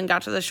fins, and then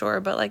got to the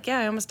shore. But like, yeah,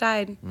 I almost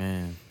died.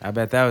 Man, I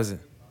bet that was it.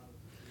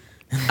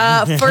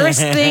 First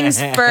things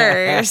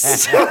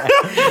first.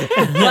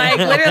 Like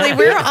literally,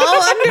 we were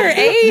all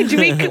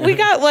underage. We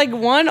got like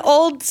one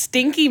old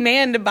stinky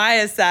man to buy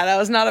us that. I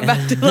was not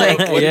about to like,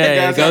 What did Yeah,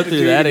 the guys go have to through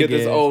do that to get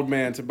this again. old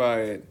man to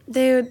buy it?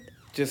 dude.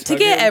 Just To hug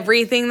get him?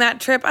 everything that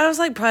trip, I was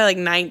like probably like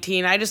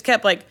 19. I just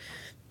kept like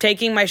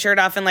taking my shirt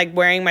off and like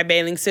wearing my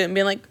bathing suit and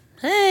being like,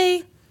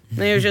 hey. And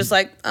he was just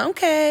like,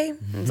 okay.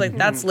 It's like,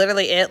 that's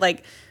literally it.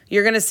 Like,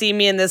 you're going to see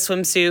me in this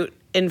swimsuit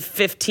in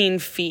 15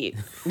 feet.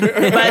 But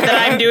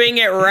that I'm doing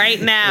it right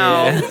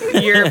now,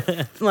 you're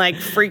like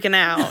freaking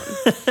out.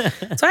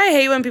 So I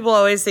hate when people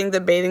always think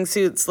that bathing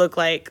suits look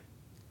like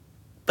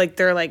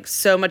they're like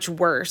so much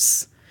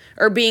worse.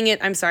 Or being in,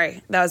 I'm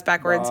sorry, that was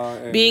backwards.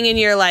 And- Being in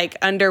your like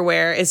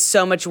underwear is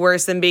so much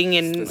worse than being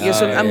in your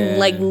swim. yeah. I'm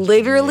like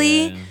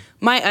literally, Yeah.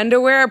 my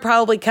underwear are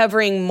probably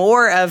covering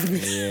more of me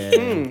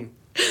Yeah.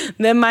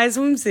 than my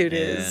swimsuit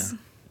is. Yeah.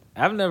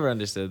 I've never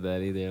understood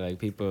that either. Like,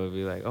 people would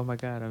be like, "Oh my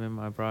god, I'm in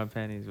my bra and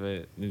panties,"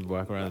 but you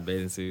walk around in a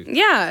bathing suit.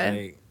 Yeah,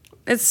 Like,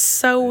 it's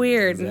so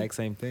weird. exact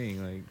same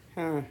thing. Like,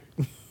 Huh.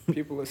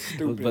 People are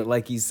stupid. but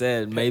like you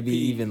said, maybe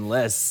peeve. even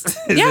less.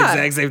 It's Yeah.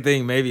 the exact same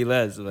thing, maybe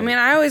less. Like, I mean,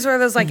 I always wear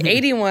those like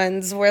 80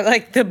 ones where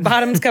like the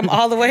bottoms come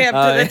all the way up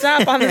to the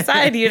top on the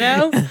side, you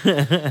know?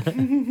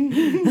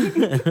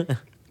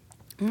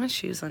 My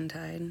shoe's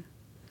untied.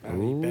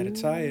 You better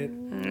tie it.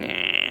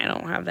 Nah, I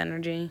don't have the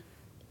energy.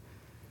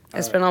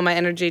 I spent all my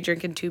energy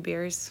drinking 2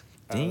 beers.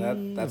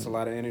 That's a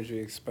lot of energy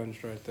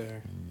expunged right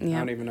there. I Yeah.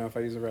 don't even know if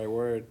I use the right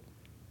word.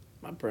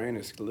 My brain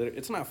is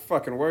it's not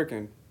fucking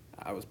working.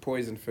 I was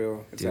poison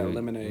filled. It's that dude,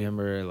 lemonade.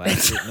 remember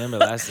last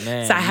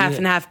man? It's a half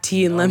and half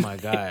tea and lemon.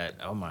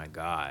 Oh my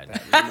god.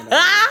 Lemonade.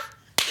 I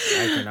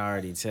can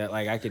already tell.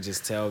 Like, I could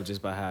just tell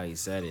just by how he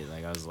said it.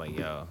 Like, I was like,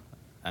 yo,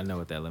 I know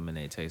what that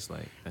lemonade tastes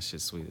like. That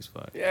shit's sweet as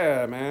fuck.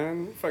 Yeah,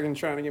 man. Fucking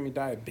trying to get me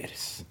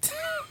diabetes.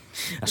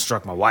 I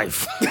struck my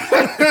wife.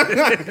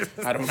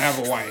 I don't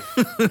have a wife.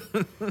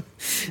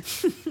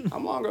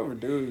 I'm long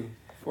overdue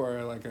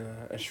for like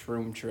a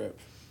shroom trip.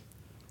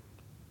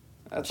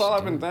 That's all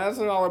I've been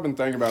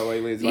thinking about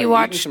lately. Is, like, You eating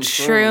watched some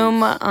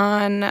Shroom shrooms.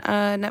 on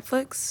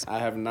Netflix? I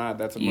have not.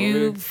 That's a You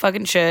movie.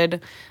 fucking should.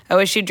 I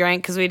wish you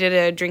drank because we did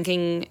a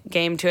drinking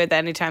game to it that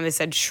anytime they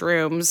said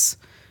shrooms,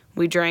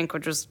 we drank,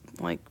 which was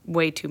like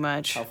way too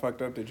much. How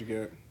fucked up did you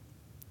get?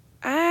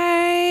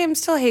 I am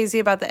still hazy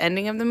about the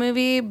ending of the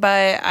movie,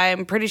 but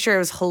I'm pretty sure it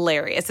was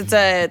hilarious. It's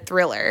a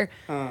thriller,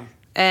 Huh.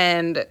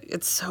 and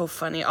it's so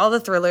funny. All the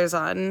thrillers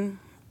on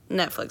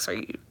Netflix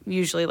are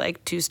usually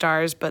like 2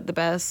 stars, but the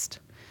best.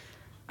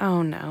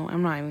 Oh no,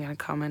 I'm not even gonna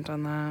comment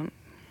on that.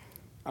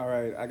 All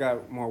right, I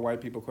got more white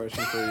people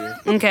questions for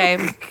you. Okay.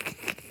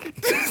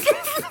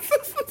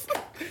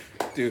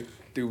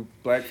 Do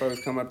black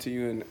folks come up to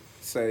you and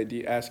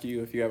ask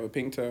you if you have a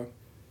pink toe?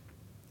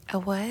 A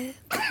what?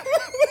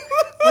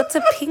 What's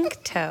a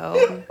pink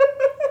toe?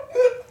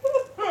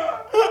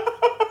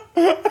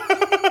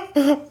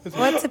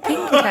 What's a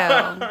pink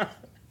toe?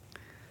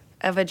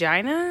 A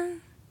vagina?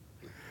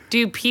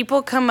 Do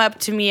people come up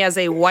to me as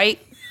a white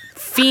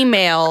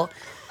female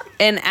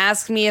and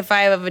ask me if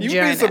I have a vagina?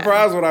 You'd be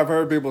surprised what I've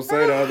heard people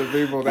say to other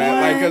people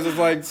that, like, because it's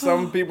like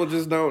some people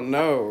just don't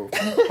know.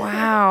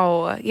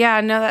 Wow.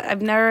 Yeah, no,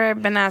 I've never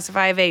been asked if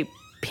I have a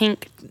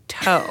pink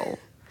toe.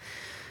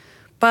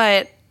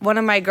 But one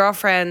of my Got a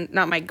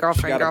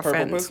purple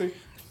girlfriends. pussy?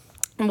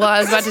 Well, I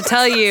was about to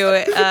tell you,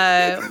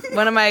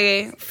 one of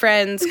my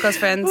close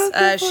friends,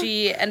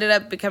 she ended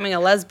up becoming a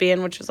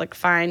lesbian, which was like,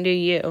 fine, do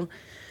you.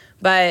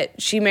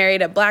 But she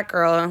married a black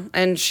girl,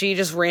 and she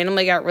just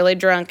randomly got really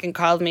drunk and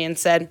called me and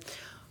said,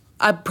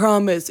 I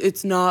promise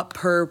it's not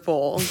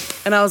purple.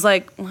 And I was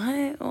like,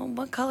 what? Well,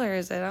 what color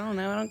is it? I don't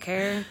know. I don't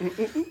care.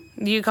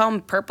 Do you call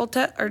them purple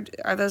or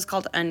are those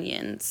called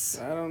onions?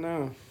 I don't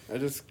know.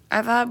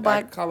 I thought I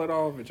black. call it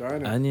all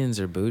vagina. Onions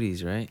are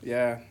booties, right?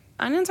 Yeah.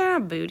 onions are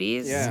not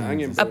booties. Yeah,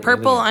 onion. A booty.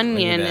 purple Look at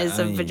onion that is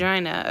a onion.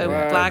 vagina, a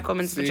Well, black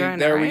woman's see, vagina.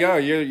 There we right? go.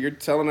 You're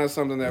telling us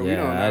something that we Yeah,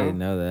 don't know. I didn't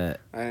know that.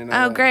 I didn't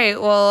know Oh, that.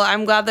 great. Well,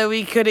 I'm glad that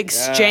we could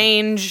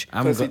exchange.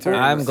 Pussy terms.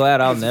 I'm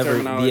glad I'll Pussy never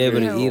terminology. be able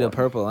to eat Ew. a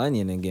purple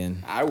onion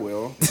again. I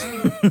will.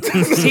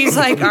 He's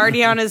like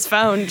already on his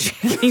phone.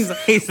 He's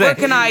like, where like,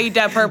 can I eat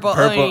that purple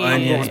purple onion? I'm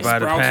onion. going Onions to by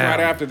the Sprouts right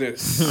pound. after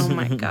this. Oh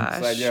my It's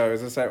gosh. like, yo,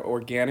 is this that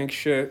organic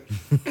shit?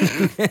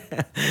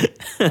 I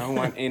don't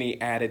want any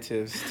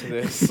additives to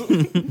this.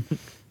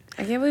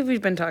 I can't believe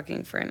we've been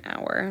talking for an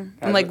hour.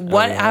 I'm Has like, it?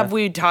 what Oh, yeah. have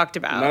we talked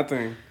about?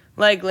 Nothing.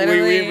 Like We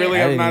literally, really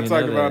I have didn't not even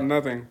talked know about that.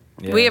 nothing.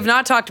 Yeah. we have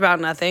not talked about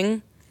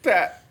nothing.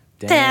 That.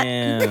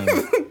 Damn.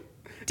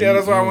 Yeah,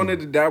 that's why I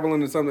wanted to dabble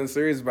into something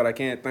serious, but I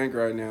can't think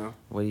right now.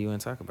 What do you want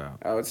to talk about?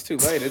 Oh, it's too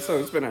late. It's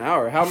been an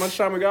hour. How much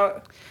time we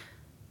got?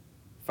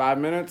 5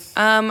 minutes?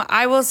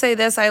 I will say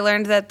this: I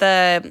learned that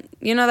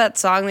that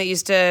song that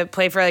used to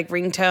play for like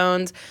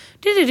ringtones,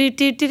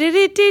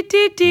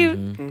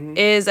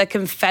 is a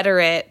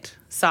Confederate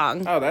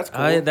song. Oh, that's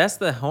cool. Oh, yeah, that's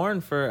the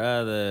horn for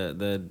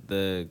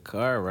the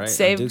car, right?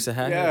 Save- Dukes of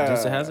Hazzard. Yeah,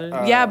 Dukes of Hazzard.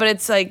 Yeah, but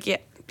it's like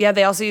yeah,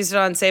 they also used it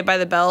on Saved by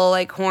the Bell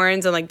like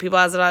horns and like people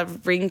has it on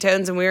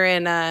ringtones. And we were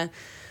in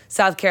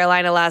South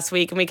Carolina last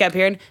week and we kept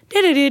hearing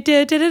and we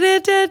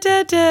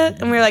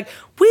were like,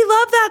 we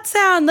love that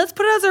sound. Let's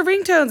put it as our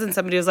ringtones. And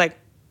somebody was like,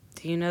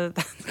 do you know that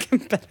that's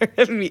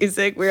Confederate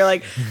music? We were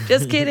like,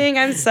 just kidding.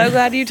 I'm so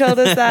glad you told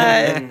us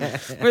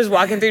that. We're just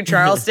walking through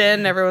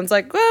Charleston and everyone's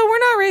like, well, we're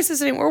not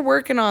racist anymore. We're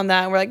working on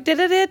that. And we're like,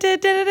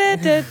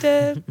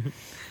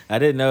 I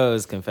didn't know it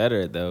was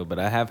Confederate though, but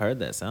I have heard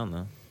that sound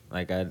though.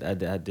 Like I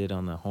did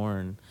on the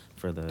horn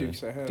for the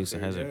Dukes of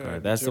Hazzard, Hazzard yeah, car.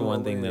 That's the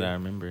one thing that General I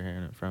remember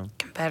hearing it from.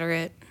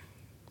 Confederate.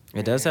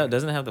 It doesn't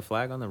it have the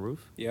flag on the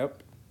roof?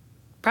 Yep.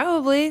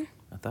 Probably.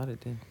 I thought it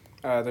did.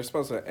 They're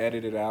supposed to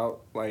edit it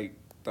out, like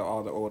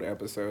all the old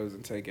episodes,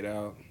 and take it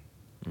out.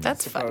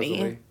 That's funny.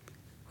 supposedly.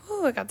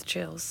 Oh, I got the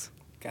chills.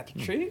 Got the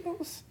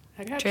chills.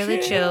 I got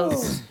Trailer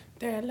chills.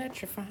 They're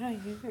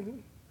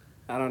electrifying.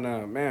 I don't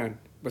know, man.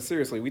 But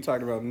seriously, we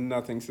talked about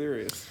nothing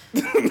serious.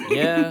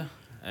 Yeah.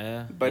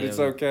 Yeah. But yeah, it's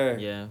okay.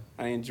 Yeah.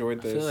 I enjoyed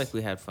I this. feel like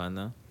we had fun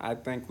though. I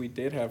think we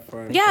did have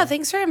fun. Yeah,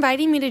 thanks for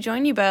inviting me to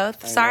join you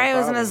both. Hey, Sorry no I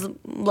wasn't problem.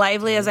 as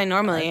lively as I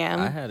normally am.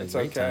 I had a It's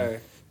great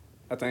okay.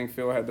 I think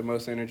Phil had the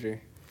most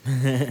energy. Yeah,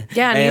 and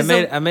Hey,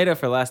 he's I made up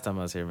for last time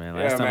I was here, man.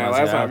 Yeah, man, I was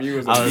last here, time you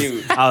was I a was,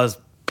 mute. I was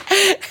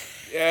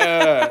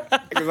Yeah.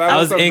 Because I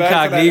was so back to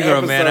that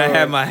incognito, man. I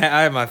episode.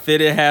 had my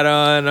fitted hat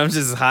on. I'm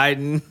just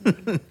hiding.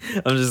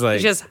 I'm just like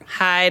just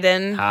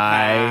hiding.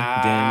 hiding.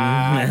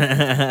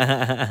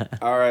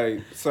 All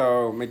right.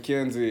 So,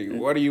 Mackenzie,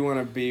 what do you want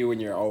to be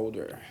when you're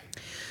older?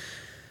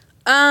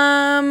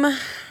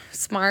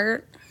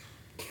 Smart.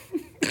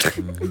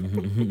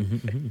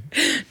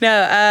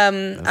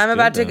 No, I'm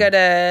about to good, go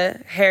to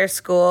hair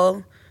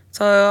school,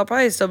 so I'll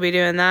probably still be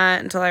doing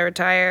that until I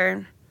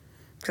retire.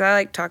 Because I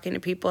like talking to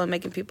people and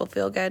making people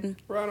feel good.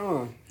 Right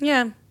on.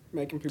 Yeah.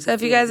 Making people. So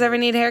if you feel guys good. ever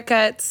need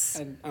haircuts,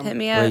 I'm- hit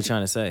me What are you up.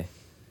 trying to say?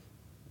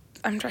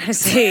 I'm trying to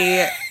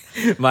say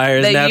My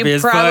hair's that nappy you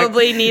as fuck.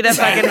 probably need a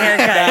fucking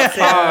haircut.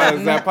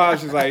 That pause.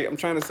 She's like, I'm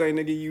trying to say,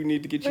 nigga, you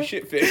need to get your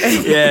shit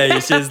fixed. Yeah,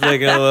 your shit's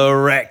looking a little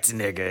wrecked,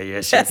 nigga.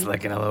 Your shit's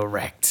looking a little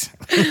wrecked.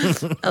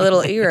 A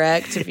little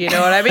erect, if you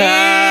know what I mean.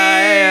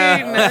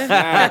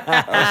 Snap. Oh,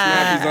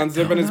 snap. He's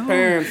unzipping his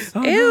pants.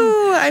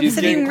 Ew, I'm She's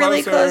sitting getting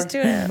really closer. close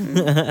to him.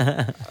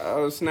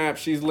 Oh, snap.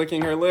 She's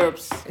licking her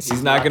lips.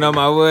 She's knocking on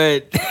my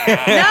wood.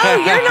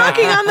 No, you're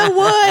knocking on the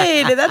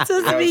wood. That's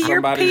supposed to Yeah, be your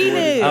somebody's wood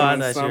is penis. Oh, I doing thought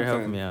you were something.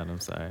 helping me out. I'm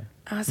sorry.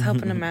 I was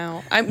helping him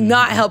out. I'm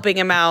not helping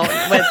him out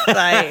with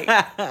like.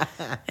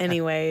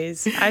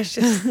 Anyways, I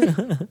just.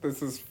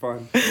 This is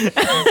fun.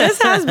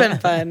 This has been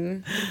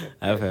fun.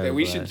 I've had Hey,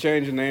 we a should blast.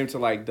 change the name to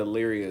like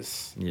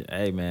Delirious. Yeah,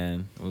 hey,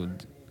 man.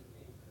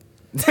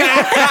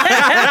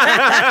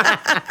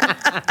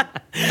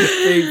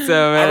 Think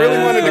so, man. I really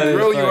wanted to That's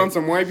grill you funny. on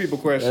some white people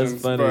questions,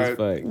 That's funny as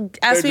but fuck.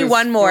 Ask They're me just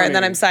one more, and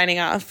then funny. I'm signing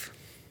off.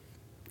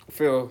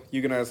 Phil,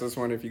 you can ask this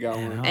one if you got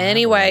one.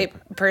 Any have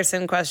white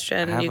person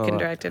question, have you a can lot-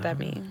 direct it at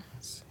me.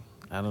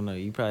 I don't know.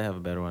 You probably have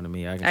a better one than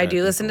me. I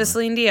do listen to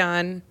Celine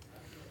Dion.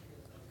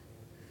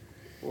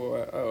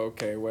 Well, oh,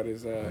 okay. What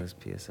is What that? is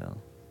PSL?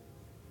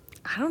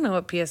 I don't know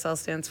what PSL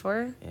stands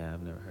for. Yeah,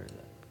 I've never heard of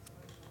that.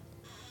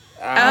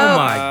 Oh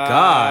my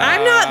God.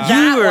 I'm not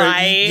that were-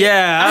 white.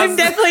 yeah, I I'm was-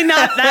 definitely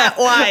not that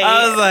white.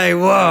 I was like,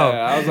 whoa.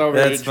 Yeah, I was over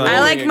That's here funny. I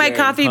drooling like my again.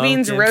 coffee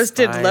beans Pumpkin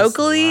roasted spice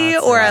locally,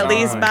 latte. or at Oh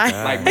least my by.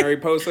 God. Like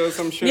Mariposa or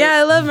some shit? Yeah,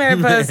 I love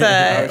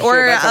Mariposa. shit,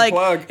 or that's a like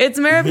plug. it's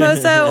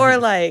Mariposa or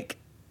like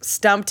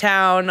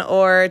Stumptown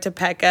or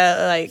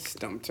Topeka. Like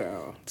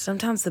Stumptown.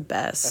 sometimes the That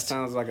best.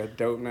 sounds like a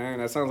dope name.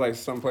 That sounds like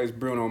someplace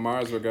Bruno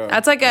Mars would go.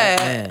 That's like a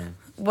Man.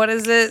 what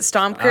is it?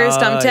 Stomp crew, Oh,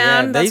 Stumptown.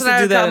 yeah. They That's used what to I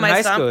do would that call in my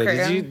high stomp school.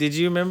 crew. Did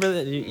you remember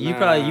that? You Nah,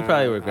 probably were I was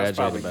probably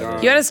graduated by gone.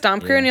 then. You had a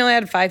stomp crew Yeah. and you only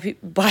had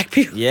black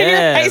people. in your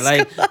Yeah, high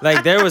school?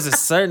 like there was a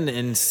certain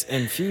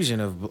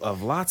infusion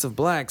of lots of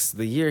blacks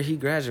the year he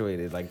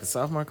graduated, like the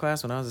sophomore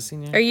class when I was a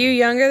senior. Are you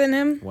younger than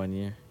him? 1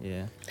 year?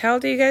 Yeah. How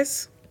old are you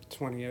guys?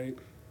 28.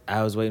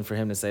 I was waiting for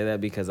him to say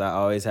that because I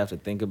always have to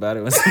think about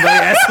it when somebody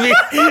asks me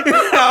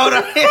how old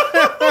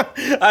I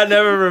am. I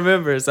never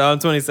remember. So I'm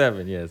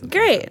 27. Yes. I'm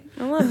Great.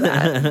 I love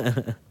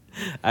that.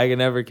 I can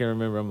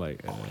remember. I'm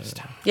like,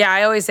 Yeah,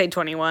 I always say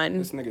 21.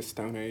 This nigga's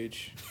Stone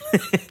Age.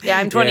 Yeah,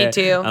 I'm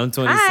 22. Yeah, I'm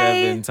 27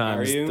 Hi.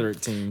 times Are you?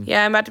 13.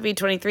 Yeah, I'm about to be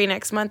 23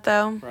 next month,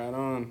 though. Right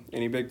on.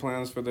 Any big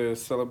plans for the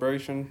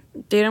celebration?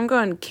 Dude, I'm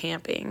going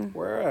camping.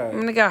 Where I'm at?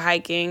 going to go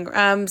hiking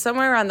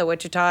somewhere around the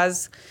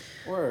Wichitas.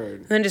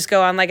 Word. And then just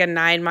go on like a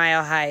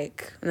 9-mile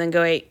hike. And then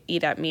go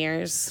eat at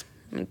Mears.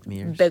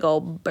 Mears? Big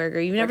old burger.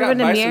 You've They never got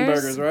been to bison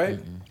Mears? burgers, right?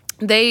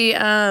 They,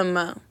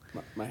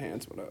 My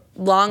hands went up.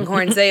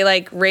 longhorns. They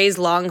like raise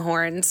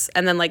longhorns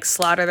and then like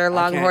slaughter their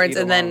longhorns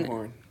I and can't eat a then.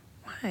 longhorn.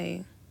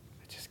 Why? I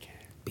just can't.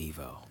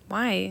 Bevo.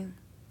 Why?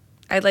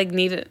 I like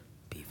need it.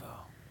 Bevo.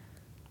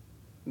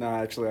 No,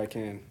 actually, I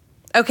can.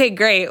 Okay,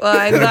 great. Well,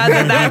 I'm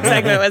glad that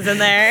segment was in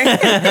there.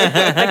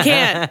 I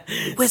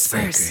can't.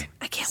 Whispers. Sacred.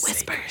 I can't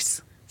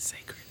whispers.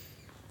 Sacred.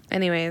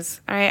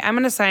 Anyways, all right, I'm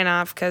going to sign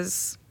off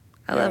because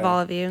I love Yeah. all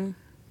of you.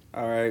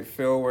 All right,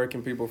 Phil, where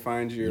can people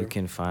find you? You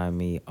can find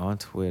me on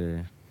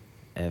Twitter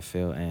at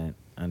PhilAnt_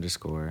 and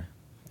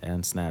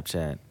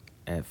Snapchat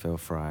at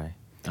PhilFry_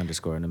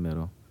 in the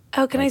middle.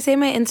 Oh, can I say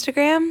my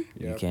Instagram?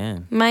 You Yep.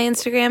 can. My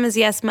Instagram is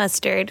yes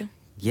mustard.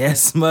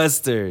 Yes,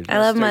 mustard. I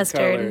love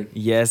Mustard mustard.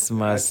 Yes, So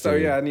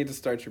mustard. yeah, I need to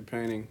start your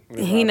painting.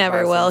 He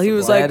never will. He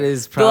was like, That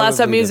is the last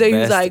time he was probably there,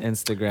 he was the like,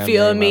 best Instagram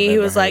feeling name me. I've He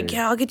ever was like, heard.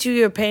 yeah, I'll get you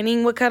your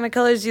painting. What kind of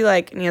colors do you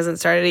like? And he hasn't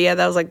started it yet.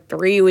 That was like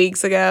 3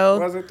 weeks ago.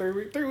 Was it 3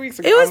 weeks? 3 weeks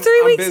ago. It was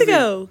 3 weeks busy.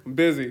 ago. I'm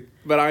busy,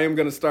 but I am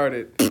gonna start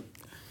it.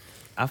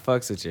 I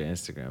fucks with your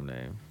Instagram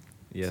name.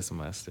 Yes,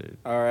 mustard.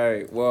 All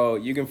right. Well,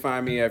 you can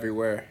find me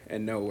everywhere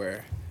and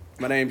nowhere.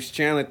 My name's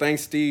Chandler.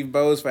 Thanks, Steve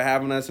Bose, for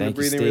having us Thank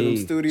in you, the Breathing Rhythm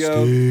Steve.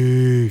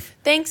 studio.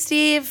 Thanks,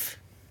 Steve.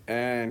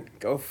 And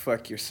go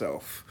fuck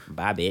yourself.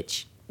 Bye,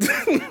 bitch.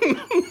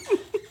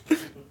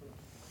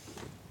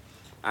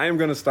 I am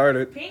gonna start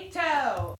it. Pink toe.